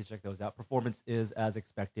 you can check those out. Performance is as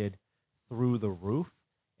expected, through the roof,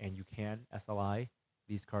 and you can SLI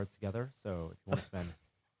these cards together. So if you want to spend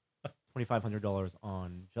 $2,500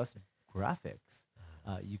 on just graphics,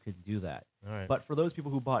 you can do that. All right. But for those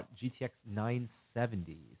people who bought GTX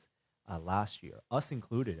 970s last year, us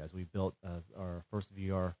included, as we built as our first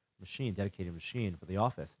VR machine, dedicated machine for the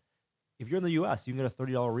office, if you're in the U.S., you can get a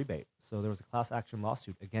 $30 rebate. So there was a class action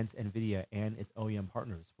lawsuit against NVIDIA and its OEM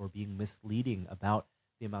partners for being misleading about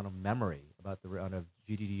the amount of memory, about the amount of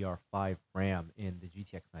GDDR5 RAM in the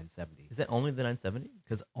GTX 970. Is that only the 970?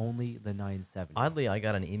 Because only the 970. Oddly, I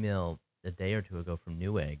got an email a day or two ago from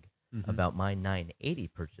Newegg about my 980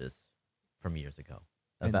 purchase from years ago.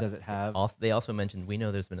 And does it have? Also, they also mentioned, we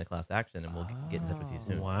know there's been a class action, and we'll get in touch with you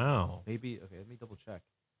soon. Wow. Maybe, okay, let me double check.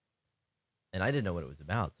 And I didn't know what it was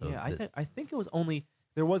about. So yeah, I think it was only,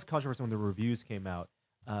 there was controversy when the reviews came out.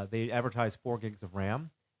 They advertised 4 gigs of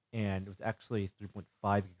RAM, and it was actually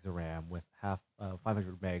 3.5 gigs of RAM with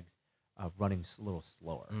 500 megs running a little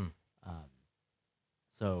slower.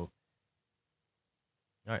 So,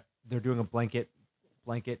 all right, they're doing a blanket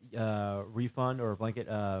refund or a blanket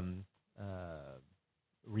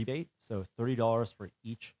rebate. So $30 for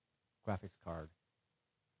each graphics card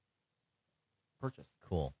purchased.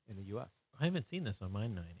 Cool. In the U.S. I haven't seen this on my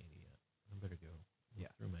 980 yet. I better go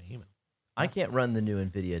through my email. I can't run the new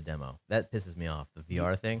NVIDIA demo. That pisses me off, the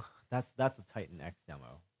VR thing. That's a Titan X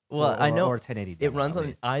demo. Well, I know. Or 1080 demo, it runs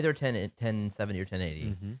on either 1070 or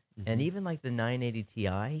 1080. And even like the 980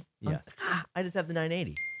 Ti. Yes. I just have the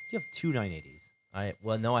 980. You have 2 980s.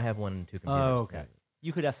 Well, no, I have one and 2 computers. Oh, okay.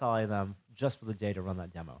 You could SLI them just for the day to run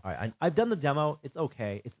that demo. All right. I've done the demo. It's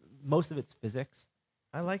okay. Most of it's physics.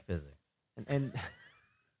 I like physics. And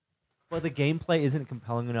well, the gameplay isn't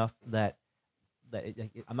compelling enough that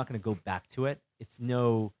I'm not going to go back to it. It's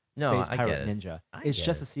no Space Pirate Ninja. It's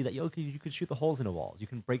just to see that you could shoot the holes in the walls. You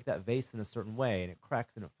can break that vase in a certain way, and it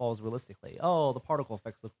cracks and it falls realistically. Oh, the particle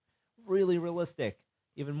effects look really realistic,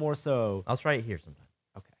 even more so. I'll try it here sometime.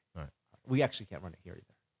 Okay. All right. We actually can't run it here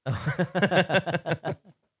either.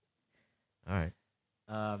 All right.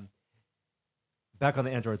 Back on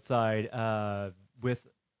the Android side, with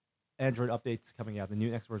Android updates coming out, the new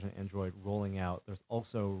next version of Android rolling out, there's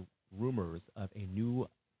also rumors of a new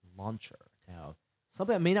launcher. Now,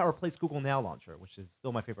 something that may not replace Google Now launcher, which is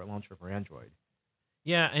still my favorite launcher for Android.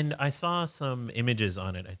 Yeah, and I saw some images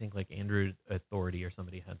on it. I think like Android Authority or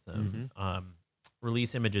somebody had some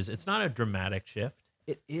release images. It's not a dramatic shift.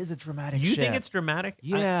 It is a dramatic shift. You think it's dramatic?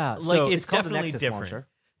 Yeah. It's called the definitely Nexus different. Launcher.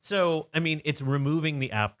 So, I mean, it's removing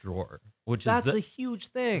the app drawer, which that's is a huge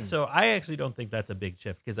thing. So I actually don't think that's a big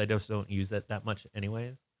shift because I just don't use it that much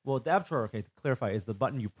anyways. Well, the app drawer, okay, to clarify, is the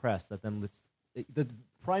button you press that then lets the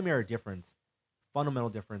primary difference, fundamental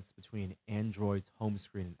difference between Android's home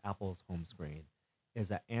screen and Apple's home screen is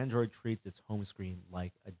that Android treats its home screen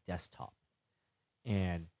like a desktop.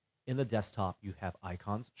 And in the desktop, you have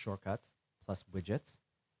icons, shortcuts, plus widgets,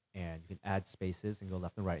 and you can add spaces and go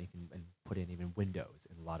left and right. You can put in even windows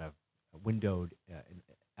and a lot of windowed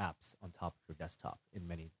apps on top of your desktop in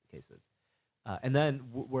many cases. And then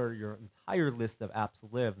where your entire list of apps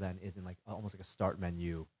live then is in like almost like a start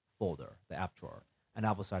menu folder, the app drawer. On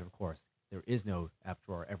Apple side, of course, there is no app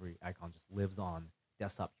drawer. Every icon just lives on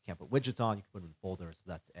desktop. You can't put widgets on. You can put them in folders,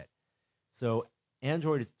 but that's it. So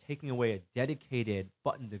Android is taking away a dedicated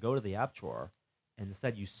button to go to the app drawer, and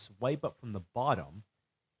instead you swipe up from the bottom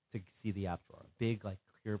to see the app drawer. Big, like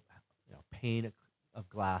clear, pane of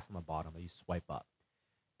glass on the bottom that you swipe up.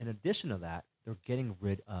 In addition to that, they're getting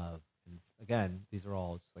rid of, and again, these are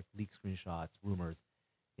all just like leaked screenshots, rumors.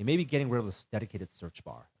 They may be getting rid of this dedicated search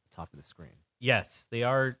bar at the top of the screen. Yes, they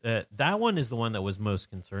are. That one is the one that was most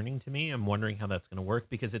concerning to me. I'm wondering how that's going to work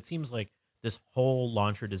because it seems like this whole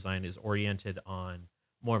launcher design is oriented on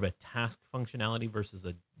more of a task functionality versus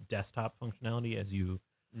a desktop functionality, as you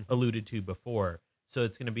alluded to before. So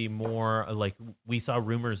it's going to be more like we saw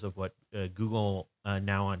rumors of what Google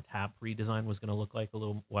Now on Tap redesign was going to look like a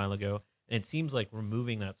little while ago. And it seems like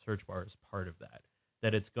removing that search bar is part of that.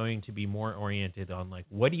 That it's going to be more oriented on like,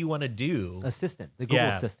 what do you want to do? Assistant, the Google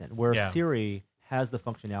Assistant, where Siri has the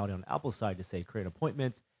functionality on Apple's side to say create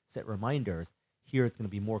appointments, set reminders. Here it's going to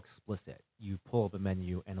be more explicit. You pull up a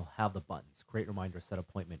menu and it'll have the buttons, create reminder, set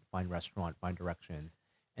appointment, find restaurant, find directions,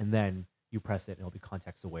 and then you press it and it'll be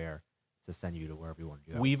context aware to send you to wherever you want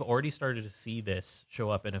to go. We've already started to see this show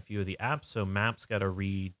up in a few of the apps. So Maps got a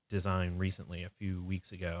redesign recently, a few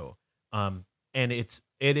weeks ago. And it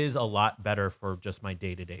is a lot better for just my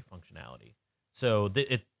day-to-day functionality. So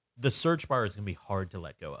the search bar is going to be hard to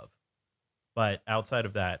let go of. But outside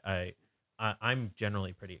of that, I'm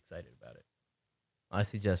generally pretty excited about it. I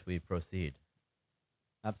suggest we proceed.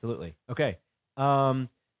 Absolutely. Okay.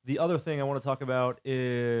 The other thing I want to talk about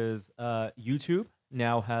is YouTube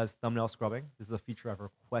now has thumbnail scrubbing. This is a feature I've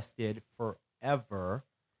requested forever.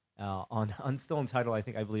 On Still Untitled,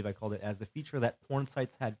 I believe I called it as the feature that porn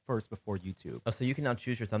sites had first before YouTube. Oh, so you can now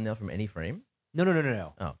choose your thumbnail from any frame?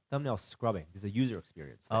 No. Oh. Thumbnail scrubbing is a user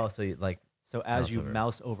experience thing. Oh, so you, like So as Mouse you over.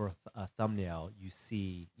 mouse over a thumbnail, you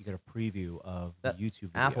get a preview of the That-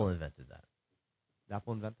 YouTube video. Apple invented that. Did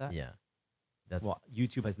Apple invent that? Yeah. That's Well,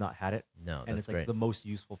 YouTube has not had it, no, and that's it's like great. the most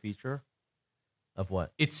useful feature. Of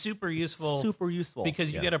what? It's super useful Super useful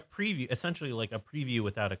because you Yeah. get a preview, essentially like a preview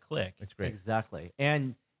without a click. It's great. Exactly,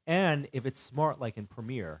 and if it's smart, like in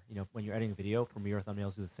Premiere, when you're editing video, Premiere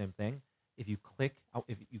thumbnails do the same thing. If you click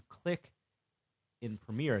in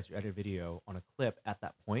Premiere as you edit video on a clip at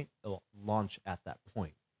that point, it'll launch at that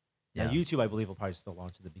point. Now, Yeah. YouTube, I believe, will probably still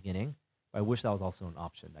launch at the beginning. But I wish that was also an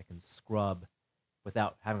option that can scrub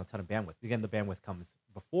without having a ton of bandwidth. Again, the bandwidth comes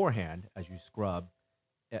beforehand as you scrub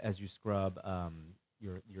the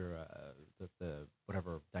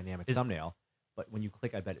whatever dynamic thumbnail. But when you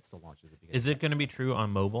click, I bet it still launches at the beginning. Is it going to be true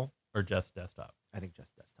on mobile or just desktop? I think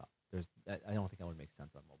just desktop. I don't think that would make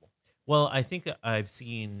sense on mobile. Well, I think that I've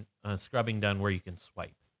seen scrubbing done where you can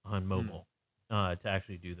swipe on mobile to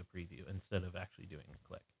actually do the preview instead of actually doing a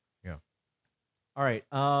click. All right.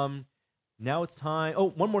 Now it's time. Oh,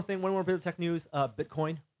 one more bit of tech news.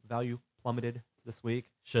 Bitcoin value plummeted this week.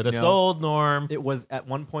 Should have No. sold, Norm. It was at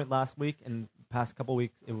one point last week, and past couple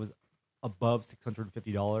weeks, it was above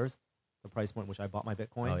 $650, the price point which I bought my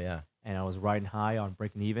Bitcoin. Oh yeah. And I was riding high on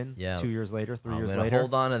breaking even. Yeah. 2 years later, 3 I'm years gonna later,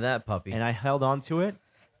 hold on to that puppy. and I held on to it,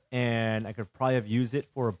 and I could probably have used it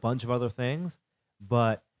for a bunch of other things,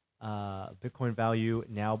 but Bitcoin value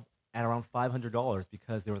now at around $500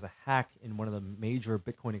 because there was a hack in one of the major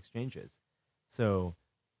Bitcoin exchanges. So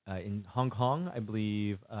in Hong Kong, I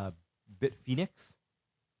believe Bitphoenix.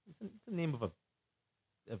 It's the name of a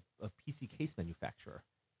PC case manufacturer,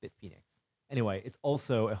 Bitphoenix. Anyway, it's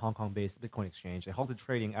also a Hong Kong-based Bitcoin exchange. They halted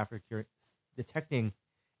trading after detecting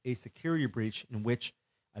a security breach in which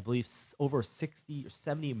I believe over $60 or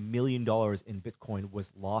 $70 million in Bitcoin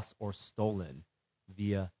was lost or stolen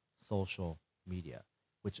via social media,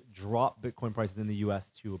 which dropped Bitcoin prices in the U.S.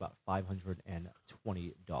 to about $520.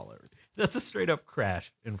 That's a straight up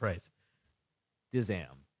crash in price.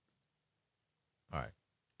 Dizam. All right.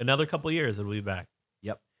 Another couple of years, it'll be back.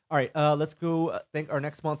 Yep. All right, let's go thank our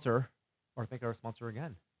next sponsor, or thank our sponsor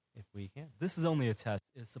again, if we can. This Is Only a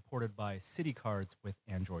Test is supported by Citi Cards with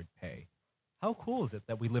Android Pay. How cool is it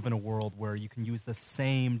that we live in a world where you can use the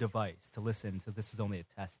same device to listen to This Is Only a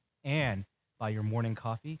Test and buy your morning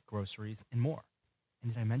coffee, groceries, and more?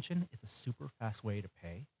 And did I mention it's a super fast way to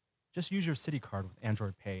pay? Just use your Citi Card with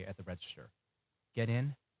Android Pay at the register. Get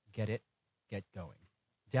in, get it, get going.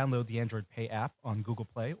 Download the Android Pay app on Google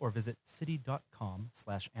Play or visit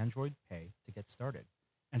citi.com/AndroidPay to get started.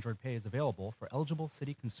 Android Pay is available for eligible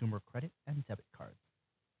Citi consumer credit and debit cards.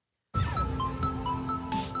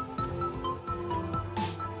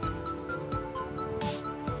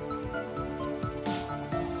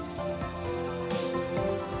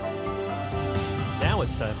 Now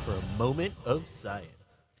it's time for a moment of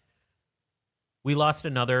science. We lost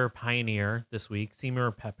another pioneer this week,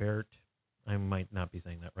 Seymour Papert. I might not be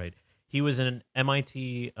saying that right. He was an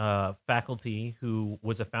MIT faculty who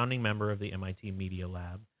was a founding member of the MIT Media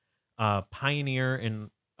Lab, pioneer in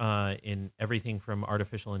everything from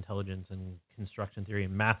artificial intelligence and construction theory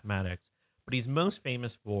and mathematics. But he's most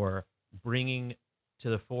famous for bringing to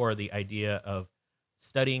the fore the idea of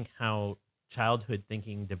studying how childhood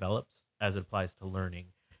thinking develops as it applies to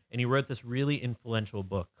learning. And he wrote this really influential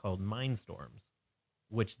book called Mindstorms,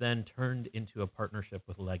 which then turned into a partnership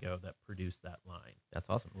with Lego that produced that line. That's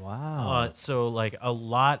awesome. Wow. So like a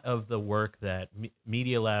lot of the work that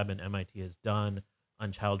Media Lab and MIT has done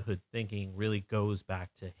on childhood thinking really goes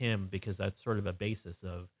back to him, because that's sort of a basis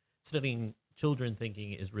of studying children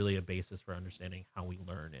thinking is really a basis for understanding how we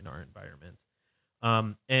learn in our environments.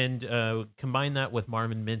 And combine that with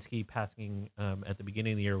Marvin Minsky passing at the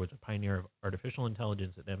beginning of the year, which was a pioneer of artificial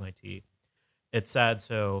intelligence at MIT. It's sad.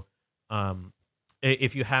 So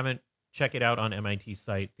if you haven't, check it out on MIT's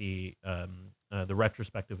site, the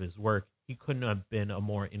retrospective of his work. He couldn't have been a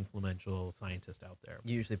more influential scientist out there.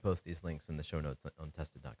 You usually post these links in the show notes on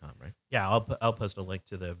tested.com, right? Yeah, I'll post a link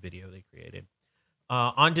to the video they created.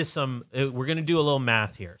 On to some, we're going to do a little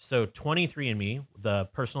math here. So 23andMe, the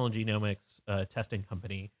personal genomics testing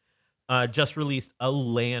company, just released a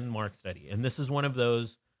landmark study. And this is one of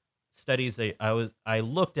those studies that I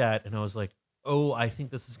looked at and I was like, oh, I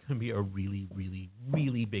think this is going to be a really, really,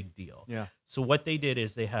 really big deal. Yeah. So what they did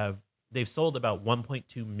is they've sold about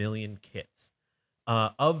 1.2 million kits.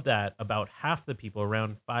 Of that, about half the people,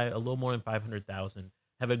 around a little more than 500,000,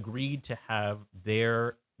 have agreed to have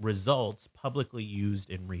their results publicly used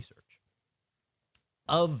in research.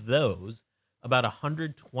 Of those, about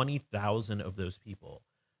 120,000 of those people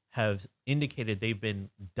have indicated they've been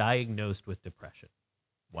diagnosed with depression.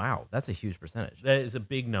 Wow, that's a huge percentage. That is a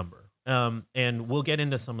big number. And we'll get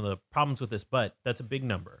into some of the problems with this, but that's a big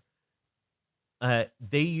number.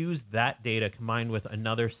 They use that data combined with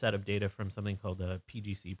another set of data from something called the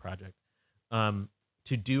PGC project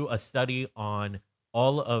to do a study on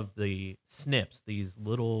all of the SNPs, these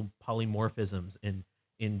little polymorphisms in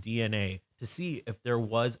DNA, to see if there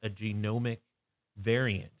was a genomic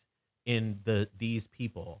variant in these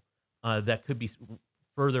people that could be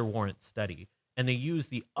further warrant study. And they use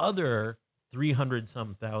the other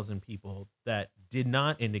 300-some thousand people that did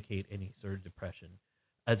not indicate any sort of depression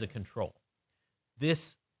as a control.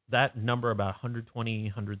 That number, about 120,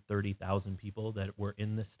 130,000 people that were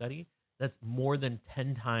in this study, that's more than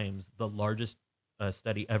 10 times the largest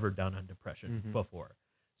study ever done on depression before.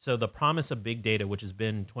 So the promise of big data, which has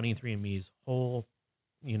been 23andMe's whole,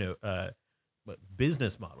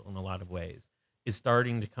 business model in a lot of ways, is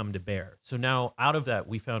starting to come to bear. So now out of that,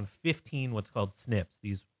 we found 15 what's called SNPs,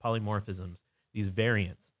 these polymorphisms, these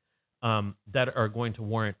variants that are going to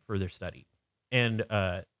warrant further study. And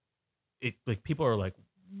people are like,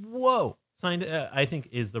 whoa, I think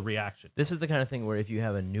is the reaction. This is the kind of thing where if you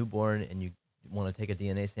have a newborn and you want to take a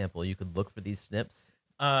DNA sample, you could look for these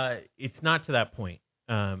SNPs. It's not to that point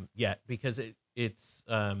yet, because it's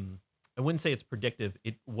I wouldn't say it's predictive.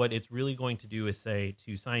 What it's really going to do is say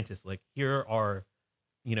to scientists, like, here are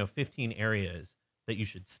 15 areas that you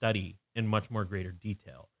should study in much more greater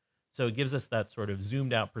detail. So it gives us that sort of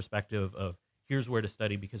zoomed out perspective of here's where to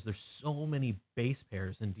study, because there's so many base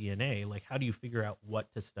pairs in DNA. Like, how do you figure out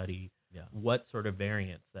what to study? Yeah. What sort of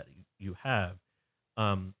variants that you have?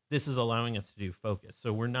 This is allowing us to do focus.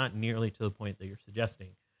 So we're not nearly to the point that you're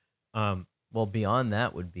suggesting. Well, beyond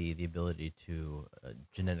that would be the ability to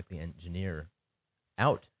genetically engineer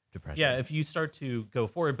out depression. Yeah, if you start to go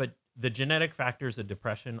forward, but the genetic factors of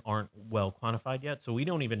depression aren't well quantified yet, so we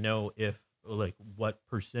don't even know what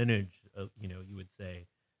percentage of, you would say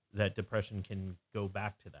that depression can go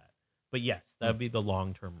back to that. But yes, that would be the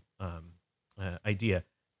long-term idea.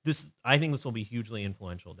 I think this will be hugely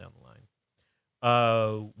influential down the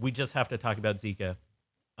line. We just have to talk about Zika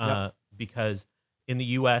because in the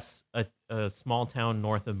U.S., a small town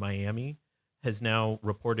north of Miami has now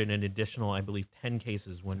reported an additional, I believe, 10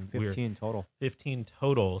 cases. 15 total. 15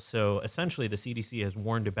 total. So essentially, the CDC has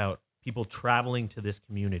warned about people traveling to this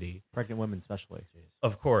community. Pregnant women especially.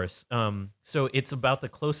 Of course. So it's about the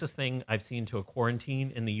closest thing I've seen to a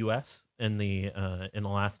quarantine in the U.S. in the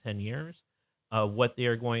last 10 years. What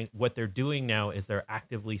they're doing now is they're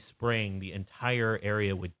actively spraying the entire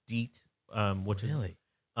area with DEET, which is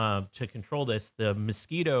to control this. The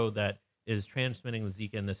mosquito that is transmitting the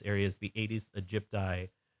Zika in this area is the Aedes aegypti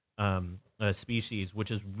species,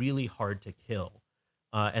 which is really hard to kill.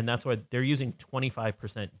 And that's why they're using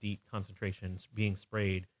 25% DEET concentrations being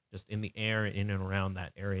sprayed just in the air in and around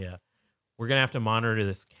that area. We're going to have to monitor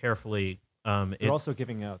this carefully. They're also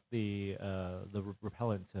giving out the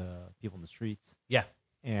repellent to people in the streets. Yeah.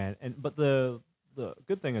 But the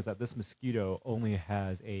good thing is that this mosquito only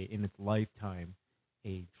has in its lifetime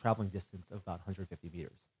a traveling distance of about 150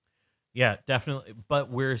 meters. Yeah, definitely. But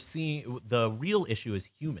we're seeing the real issue is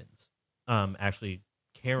humans actually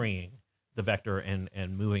carrying the vector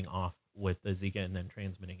and moving off with the Zika and then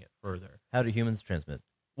transmitting it further. How do humans transmit?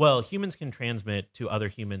 Well, humans can transmit to other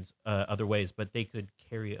humans other ways, but they could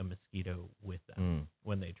carry a mosquito with them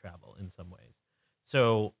when they travel in some ways.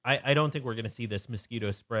 So I don't think we're going to see this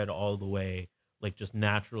mosquito spread all the way, like just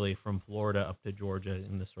naturally from Florida up to Georgia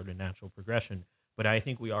in this sort of natural progression. But I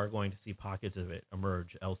think we are going to see pockets of it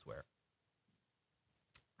emerge elsewhere.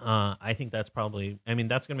 I think that's going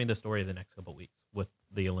to be the story of the next couple of weeks with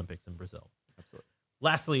the Olympics in Brazil. Absolutely.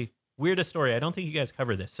 Lastly, weirdest story. I don't think you guys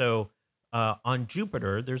covered this. So on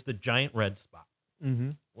Jupiter, there's the giant red spot,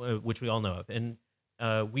 which we all know of. And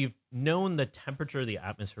we've known the temperature of the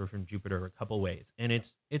atmosphere from Jupiter a couple ways. And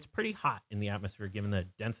it's pretty hot in the atmosphere given the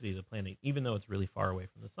density of the planet, even though it's really far away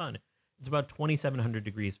from the sun. It's about 2,700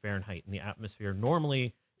 degrees Fahrenheit in the atmosphere,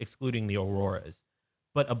 normally excluding the auroras.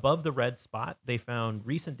 But above the red spot, they found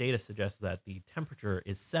recent data suggests that the temperature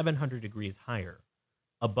is 700 degrees higher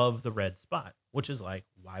above the red spot, which is like,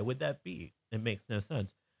 why would that be? It makes no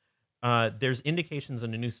sense. There's indications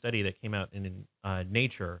in a new study that came out in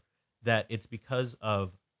Nature that it's because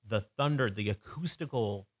of the thunder, the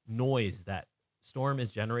acoustical noise that storm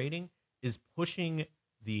is generating is pushing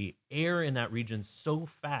the air in that region so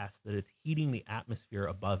fast that it's heating the atmosphere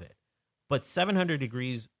above it. But 700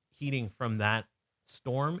 degrees heating from that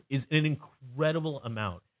storm is an incredible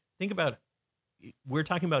amount. Think about, we're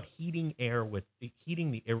talking about heating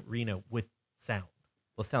the arena with sound.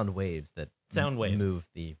 Well, sound waves that move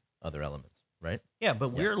the other elements. right? Yeah,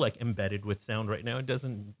 but Yeah. we're like embedded with sound right now. It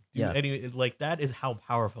doesn't do Yeah. any like that is how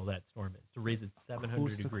powerful that storm is to raise it 700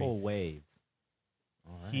 Acoustical degrees, waves.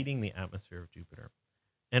 All right. heating the atmosphere of Jupiter.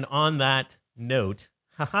 And on that note,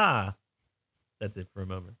 haha, that's it for a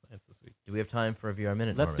moment of science this week. Do we have time for a VR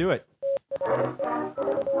minute? Let's do it.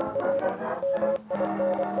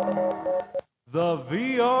 The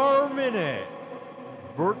VR Minute.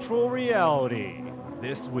 Virtual reality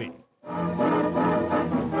this week.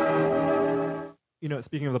 You know,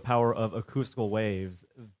 speaking of the power of acoustical waves,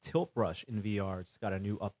 Tilt Brush in VR just got a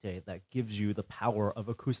new update that gives you the power of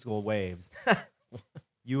acoustical waves.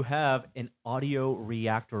 You have an audio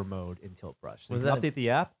reactor mode in Tilt Brush. So Was you can that- update the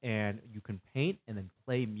app, and you can paint and then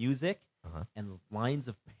play music, Uh-huh. and lines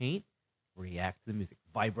of paint react to the music,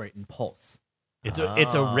 vibrate and pulse. It's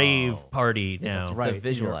a rave Oh. party Yeah, now. that's right. It's a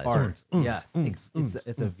in your visualizer. art. Mm, Yes,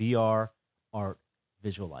 it's a VR art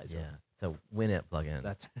visualizer. Yeah, it's a Winnet plugin.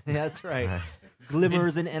 That's right. Right.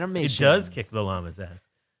 Glimmers and It animation. does kick the llama's ass.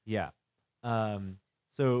 Yeah.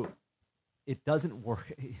 So it doesn't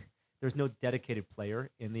work. There's no dedicated player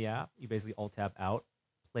in the app. You basically alt tab out,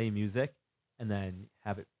 play music, and then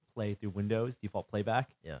have it play through Windows default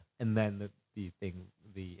playback. Yeah. And then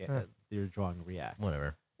your drawing reacts.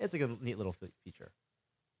 Whatever. It's like a neat little feature.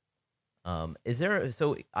 Is there?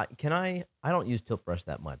 So can I? I don't use Tilt Brush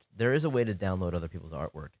that much. There is a way to download other people's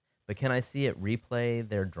artwork, but can I see it replay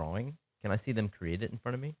their drawing? Can I see them create it in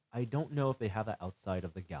front of me? I don't know if they have that outside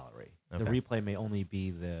of the gallery. The Okay. replay may only be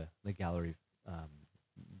the gallery,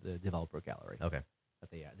 the developer gallery Okay. that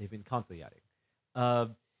they've been constantly adding.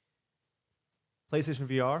 PlayStation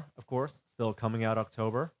VR, of course, still coming out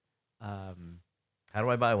October. How do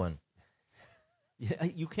I buy one? Yeah,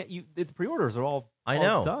 you can't. The pre-orders are all I all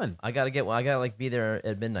know. done. I gotta get. Well, I gotta like be there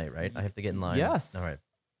at midnight, right? I have to get in line. Yes. All right.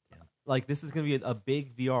 Like this is going to be a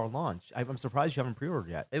big VR launch. I'm surprised you haven't pre-ordered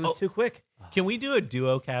yet. It was Oh. too quick. Can we do a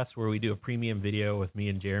duo cast where we do a premium video with me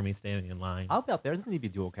and Jeremy standing in line? I'll be out there. It doesn't need to be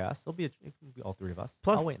dual cast. It can be all three of us.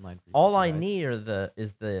 Plus, I'll wait in line for you. All you I guys. need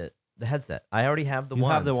is the headset. I already have the You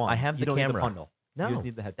wands. have the wands. I have You the don't need camera. the bundle. No, You just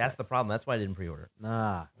need the headset. that's the problem. That's why I didn't pre-order.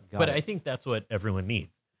 Got but it. I think that's what everyone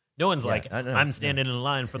needs. No one's Yeah, like, I know, I'm standing in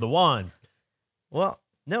line for the wands. Well,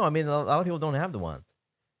 no, I mean a lot of people don't have the wands.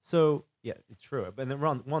 So yeah, it's true. But the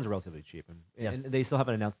ones are relatively cheap, and they still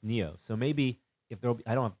haven't announced Neo. So maybe if there'll be,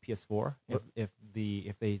 I don't have a PS4. If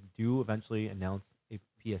they do eventually announce a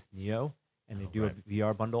PS Neo and they do right. a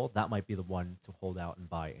VR bundle, that might be the one to hold out and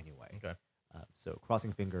buy anyway. Okay. So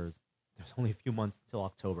crossing fingers. There's only a few months till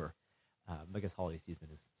October. I guess holiday season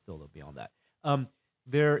is still beyond that.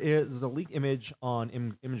 There's a leaked image on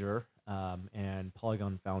Imager, and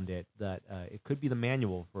Polygon found it that it could be the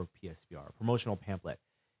manual for PSVR, promotional pamphlet,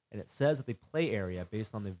 and it says that the play area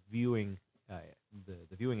based on the viewing,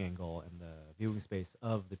 the viewing angle and the viewing space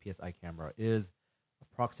of the PSI camera is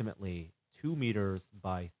approximately 2 meters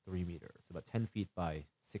by 3 meters, about 10 feet by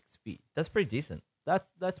 6 feet. That's pretty decent.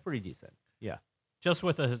 That's pretty decent. Yeah, Just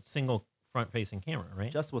with a single front-facing camera,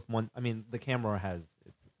 right? just with one. I mean, the camera has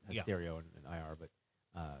Yeah. stereo and IR, but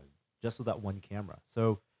just with that one camera.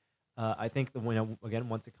 So I think that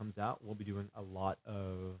once it comes out, we'll be doing a lot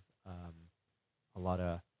of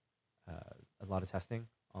testing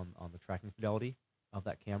on the tracking fidelity of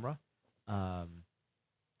that camera.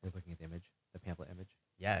 We're looking at the pamphlet image,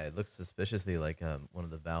 Yeah, it looks suspiciously like one of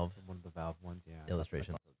the Valve. one of the Valve ones. Yeah,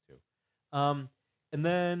 Illustrations. I thought so too. And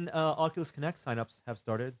then Oculus Connect signups have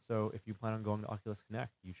started. So if you plan on going to Oculus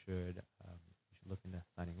Connect, you should look into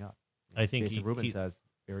signing up. I think Jason Rubin says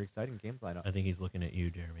very exciting games lineup. I think he's looking at you,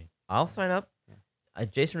 Jeremy. I'll sign up. Yeah.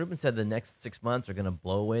 Jason Rubin said the next 6 months are going to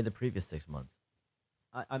blow away the previous 6 months.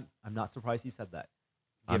 I'm not surprised he said that,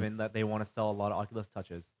 I'm- given that they want to sell a lot of Oculus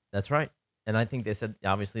Touches. That's right. And I think they said,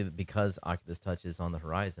 obviously, that because Oculus Touch is on the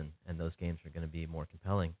horizon and those games are going to be more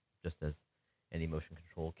compelling, just as any motion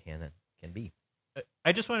control can be.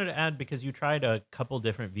 I just wanted to add, because you tried a couple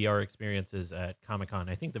different VR experiences at Comic-Con.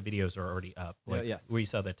 I think the videos are already up. Yeah, yes. Where you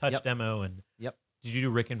saw the touch Yep. demo. And Yep. did you do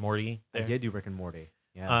Rick and Morty I there? did do Rick and Morty.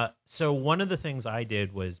 Yeah. So one of the things I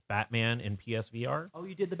did was Batman in PSVR. Oh,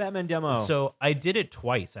 you did the Batman demo. So I did it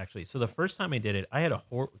twice, actually. So the first time I did it, I had a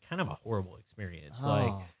kind of a horrible experience.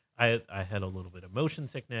 Like Oh. I had a little bit of motion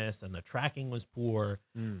sickness, and the tracking was poor.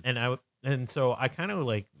 Mm. And so I kind of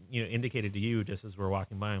like indicated to you just as we're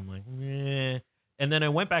walking by, I'm like, meh. And then I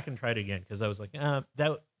went back and tried again because I was like,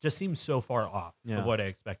 that just seems so far off Yeah. of what I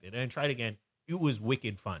expected. And I tried again. It was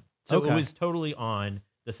wicked fun. So Okay. it was totally on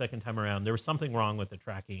the second time around. There was something wrong with the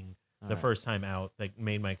tracking the Alright. first time out that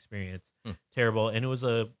made my experience Hmm. terrible. And it was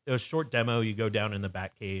a short demo. You go down in the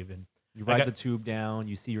Batcave and You I ride got- the tube down.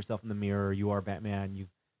 You see yourself in the mirror. You are Batman. You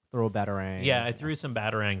throw a batarang. Yeah, I threw some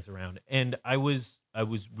batarangs around, and I was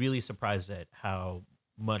really surprised at how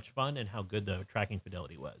much fun and how good the tracking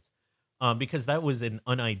fidelity was, because that was an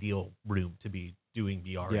unideal room to be doing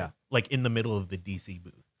VR. Yeah. In, like in the middle of the DC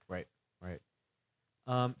booth. Right.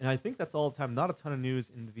 And I think that's all the time. Not a ton of news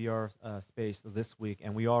in the VR space this week,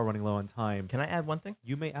 and we are running low on time. Can I add one thing?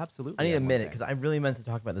 You may absolutely. I need add a one minute thing. because I really meant to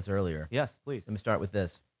talk about this earlier. Yes, please. Let me start with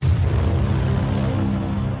this.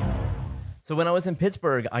 So when I was in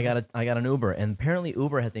Pittsburgh, I got an Uber, and apparently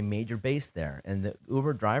Uber has a major base there. And the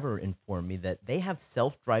Uber driver informed me that they have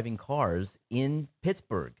self-driving cars in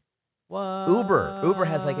Pittsburgh. What? Uber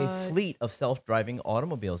has like a fleet of self-driving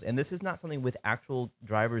automobiles, and this is not something with actual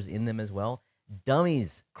drivers in them as well.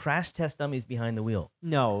 Dummies, crash test dummies behind the wheel.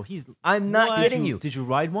 No, I'm not kidding you. Did you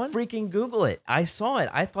ride one? Freaking Google it. I saw it.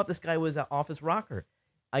 I thought this guy was an office rocker.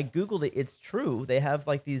 I Googled it. It's true. They have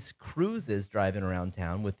like these cruises driving around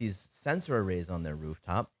town with these sensor arrays on their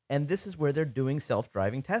rooftop, and this is where they're doing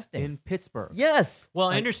self-driving testing. In Pittsburgh. Yes. Well,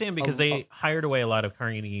 I understand because they hired away a lot of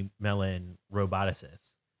Carnegie Mellon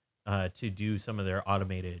roboticists to do some of their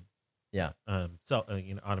automated,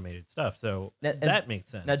 automated stuff. So that makes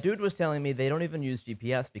sense. Now, dude was telling me they don't even use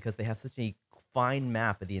GPS because they have such a fine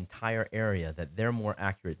map of the entire area that they're more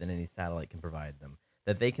accurate than any satellite can provide them.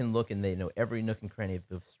 That they can look and they know every nook and cranny of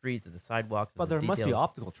the streets, of the sidewalks. But of the there must be details.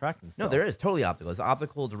 optical tracking still. No, there is totally optical. It's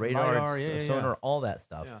optical, it's radar, LiDAR, it's sonar, all that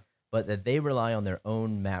stuff. Yeah. But that they rely on their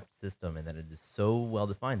own mapped system and that it is so well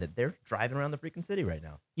defined that they're driving around the freaking city right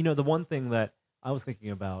now. You know, the one thing that I was thinking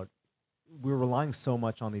about, we're relying so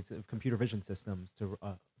much on these computer vision systems to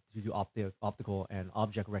do optical and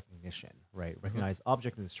object recognition, right? Recognize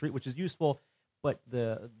object in the street, which is useful, but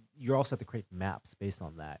you also have to create maps based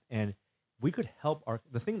on that. And we could help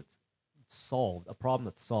the thing that's solved, a problem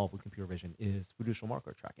that's solved with computer vision is fiducial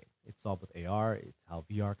marker tracking. It's solved with AR. It's how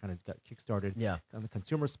VR kind of got kickstarted on the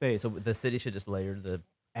consumer space. So the city should just layer the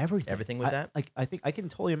everything with that? I think I can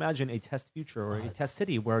totally imagine a test future or a test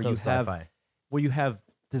city where so you have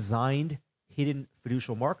designed hidden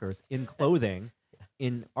fiducial markers in clothing,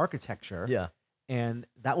 in architecture. Yeah. And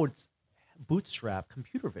that would bootstrap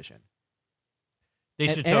computer vision. They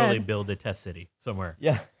should totally build a test city somewhere.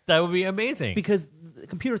 Yeah. That would be amazing. Because the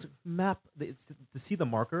computers map to see the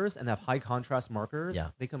markers and have high contrast markers. Yeah.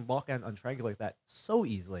 They can lock and untriangulate that so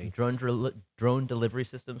easily. Drone delivery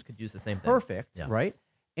systems could use the same thing. Perfect, right?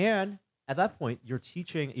 And at that point, you're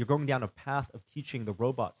going down a path of teaching the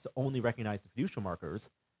robots to only recognize the fiducial markers.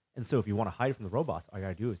 And so if you want to hide from the robots, all you got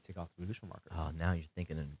to do is take off the fiducial markers. Oh, now you're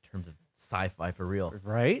thinking in terms of sci-fi for real.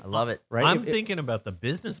 Right? I love it. Right? I'm thinking about the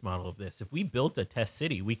business model of this. If we built a test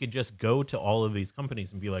city, we could just go to all of these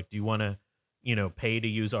companies and be like, do you want to, pay to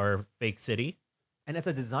use our fake city? And it's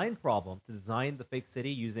a design problem to design the fake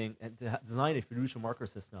city and to design a fiducial marker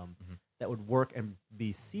system that would work and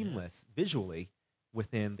be seamless visually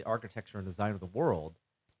within the architecture and design of the world.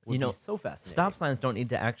 Would be so fascinating. Stop signs don't need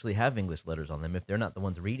to actually have English letters on them if they're not the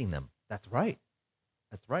ones reading them. That's right.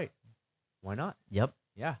 Why not? Yep.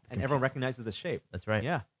 Yeah. And everyone recognizes the shape. That's right.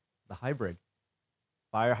 Yeah. The hybrid.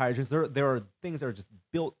 Fire hydrants. There are things that are just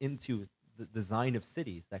built into the design of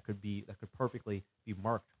cities that could perfectly be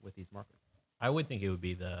marked with these markers. I would think it would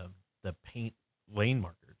be the paint lane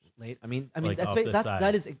markers. I mean Like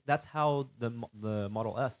that's how the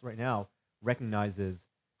Model S right now recognizes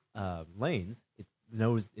lanes.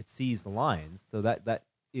 It sees the lines, so that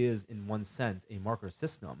is in one sense a marker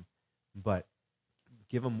system, but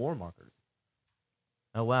give them more markers.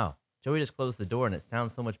 Oh wow, Joey just closed the door and it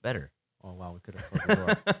sounds so much better. Oh wow, we could have closed the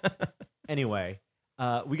door. Anyway,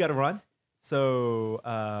 we got to run. So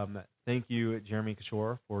thank you, Jeremy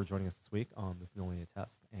Kishore, for joining us this week on This Is Only a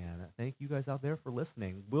Test, and thank you guys out there for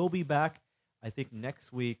listening. We'll be back, I think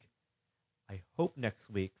next week. I hope next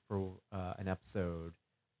week for an episode.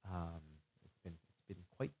 It's been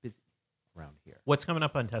quite busy around here. What's coming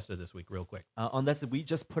up on Testa this week, real quick? On this, we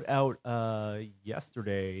just put out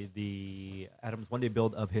yesterday the Adam's one-day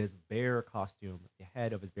build of his bear costume, the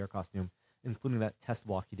head of his bear costume, including that test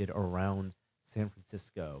walk he did around San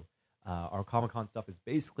Francisco. Our Comic-Con stuff is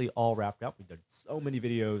basically all wrapped up. We've done so many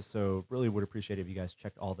videos, so really would appreciate it if you guys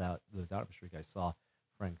checked all those out. I'm sure you guys saw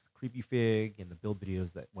Frank's Creepy Fig and the build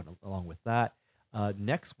videos that went along with that.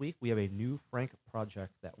 Next week, we have a new Frank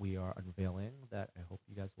project that we are unveiling that I hope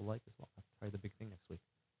you guys will like as well. That's probably the big thing next week.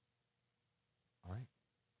 All right.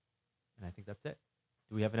 And I think that's it.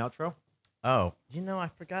 Do we have an outro? Oh, I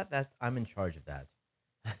forgot that I'm in charge of that.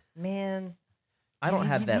 Man, I don't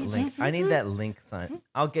have that link. I need that link sign.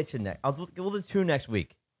 I'll get you next. We'll do 2 next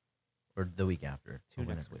week. Or the week after. 2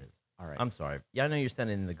 next week. All right. I'm sorry. Yeah, I know you're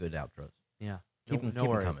sending in the good outros. Yeah. Keep them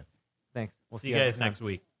worries. coming. Thanks. We'll See you guys next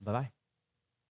week. Bye-bye.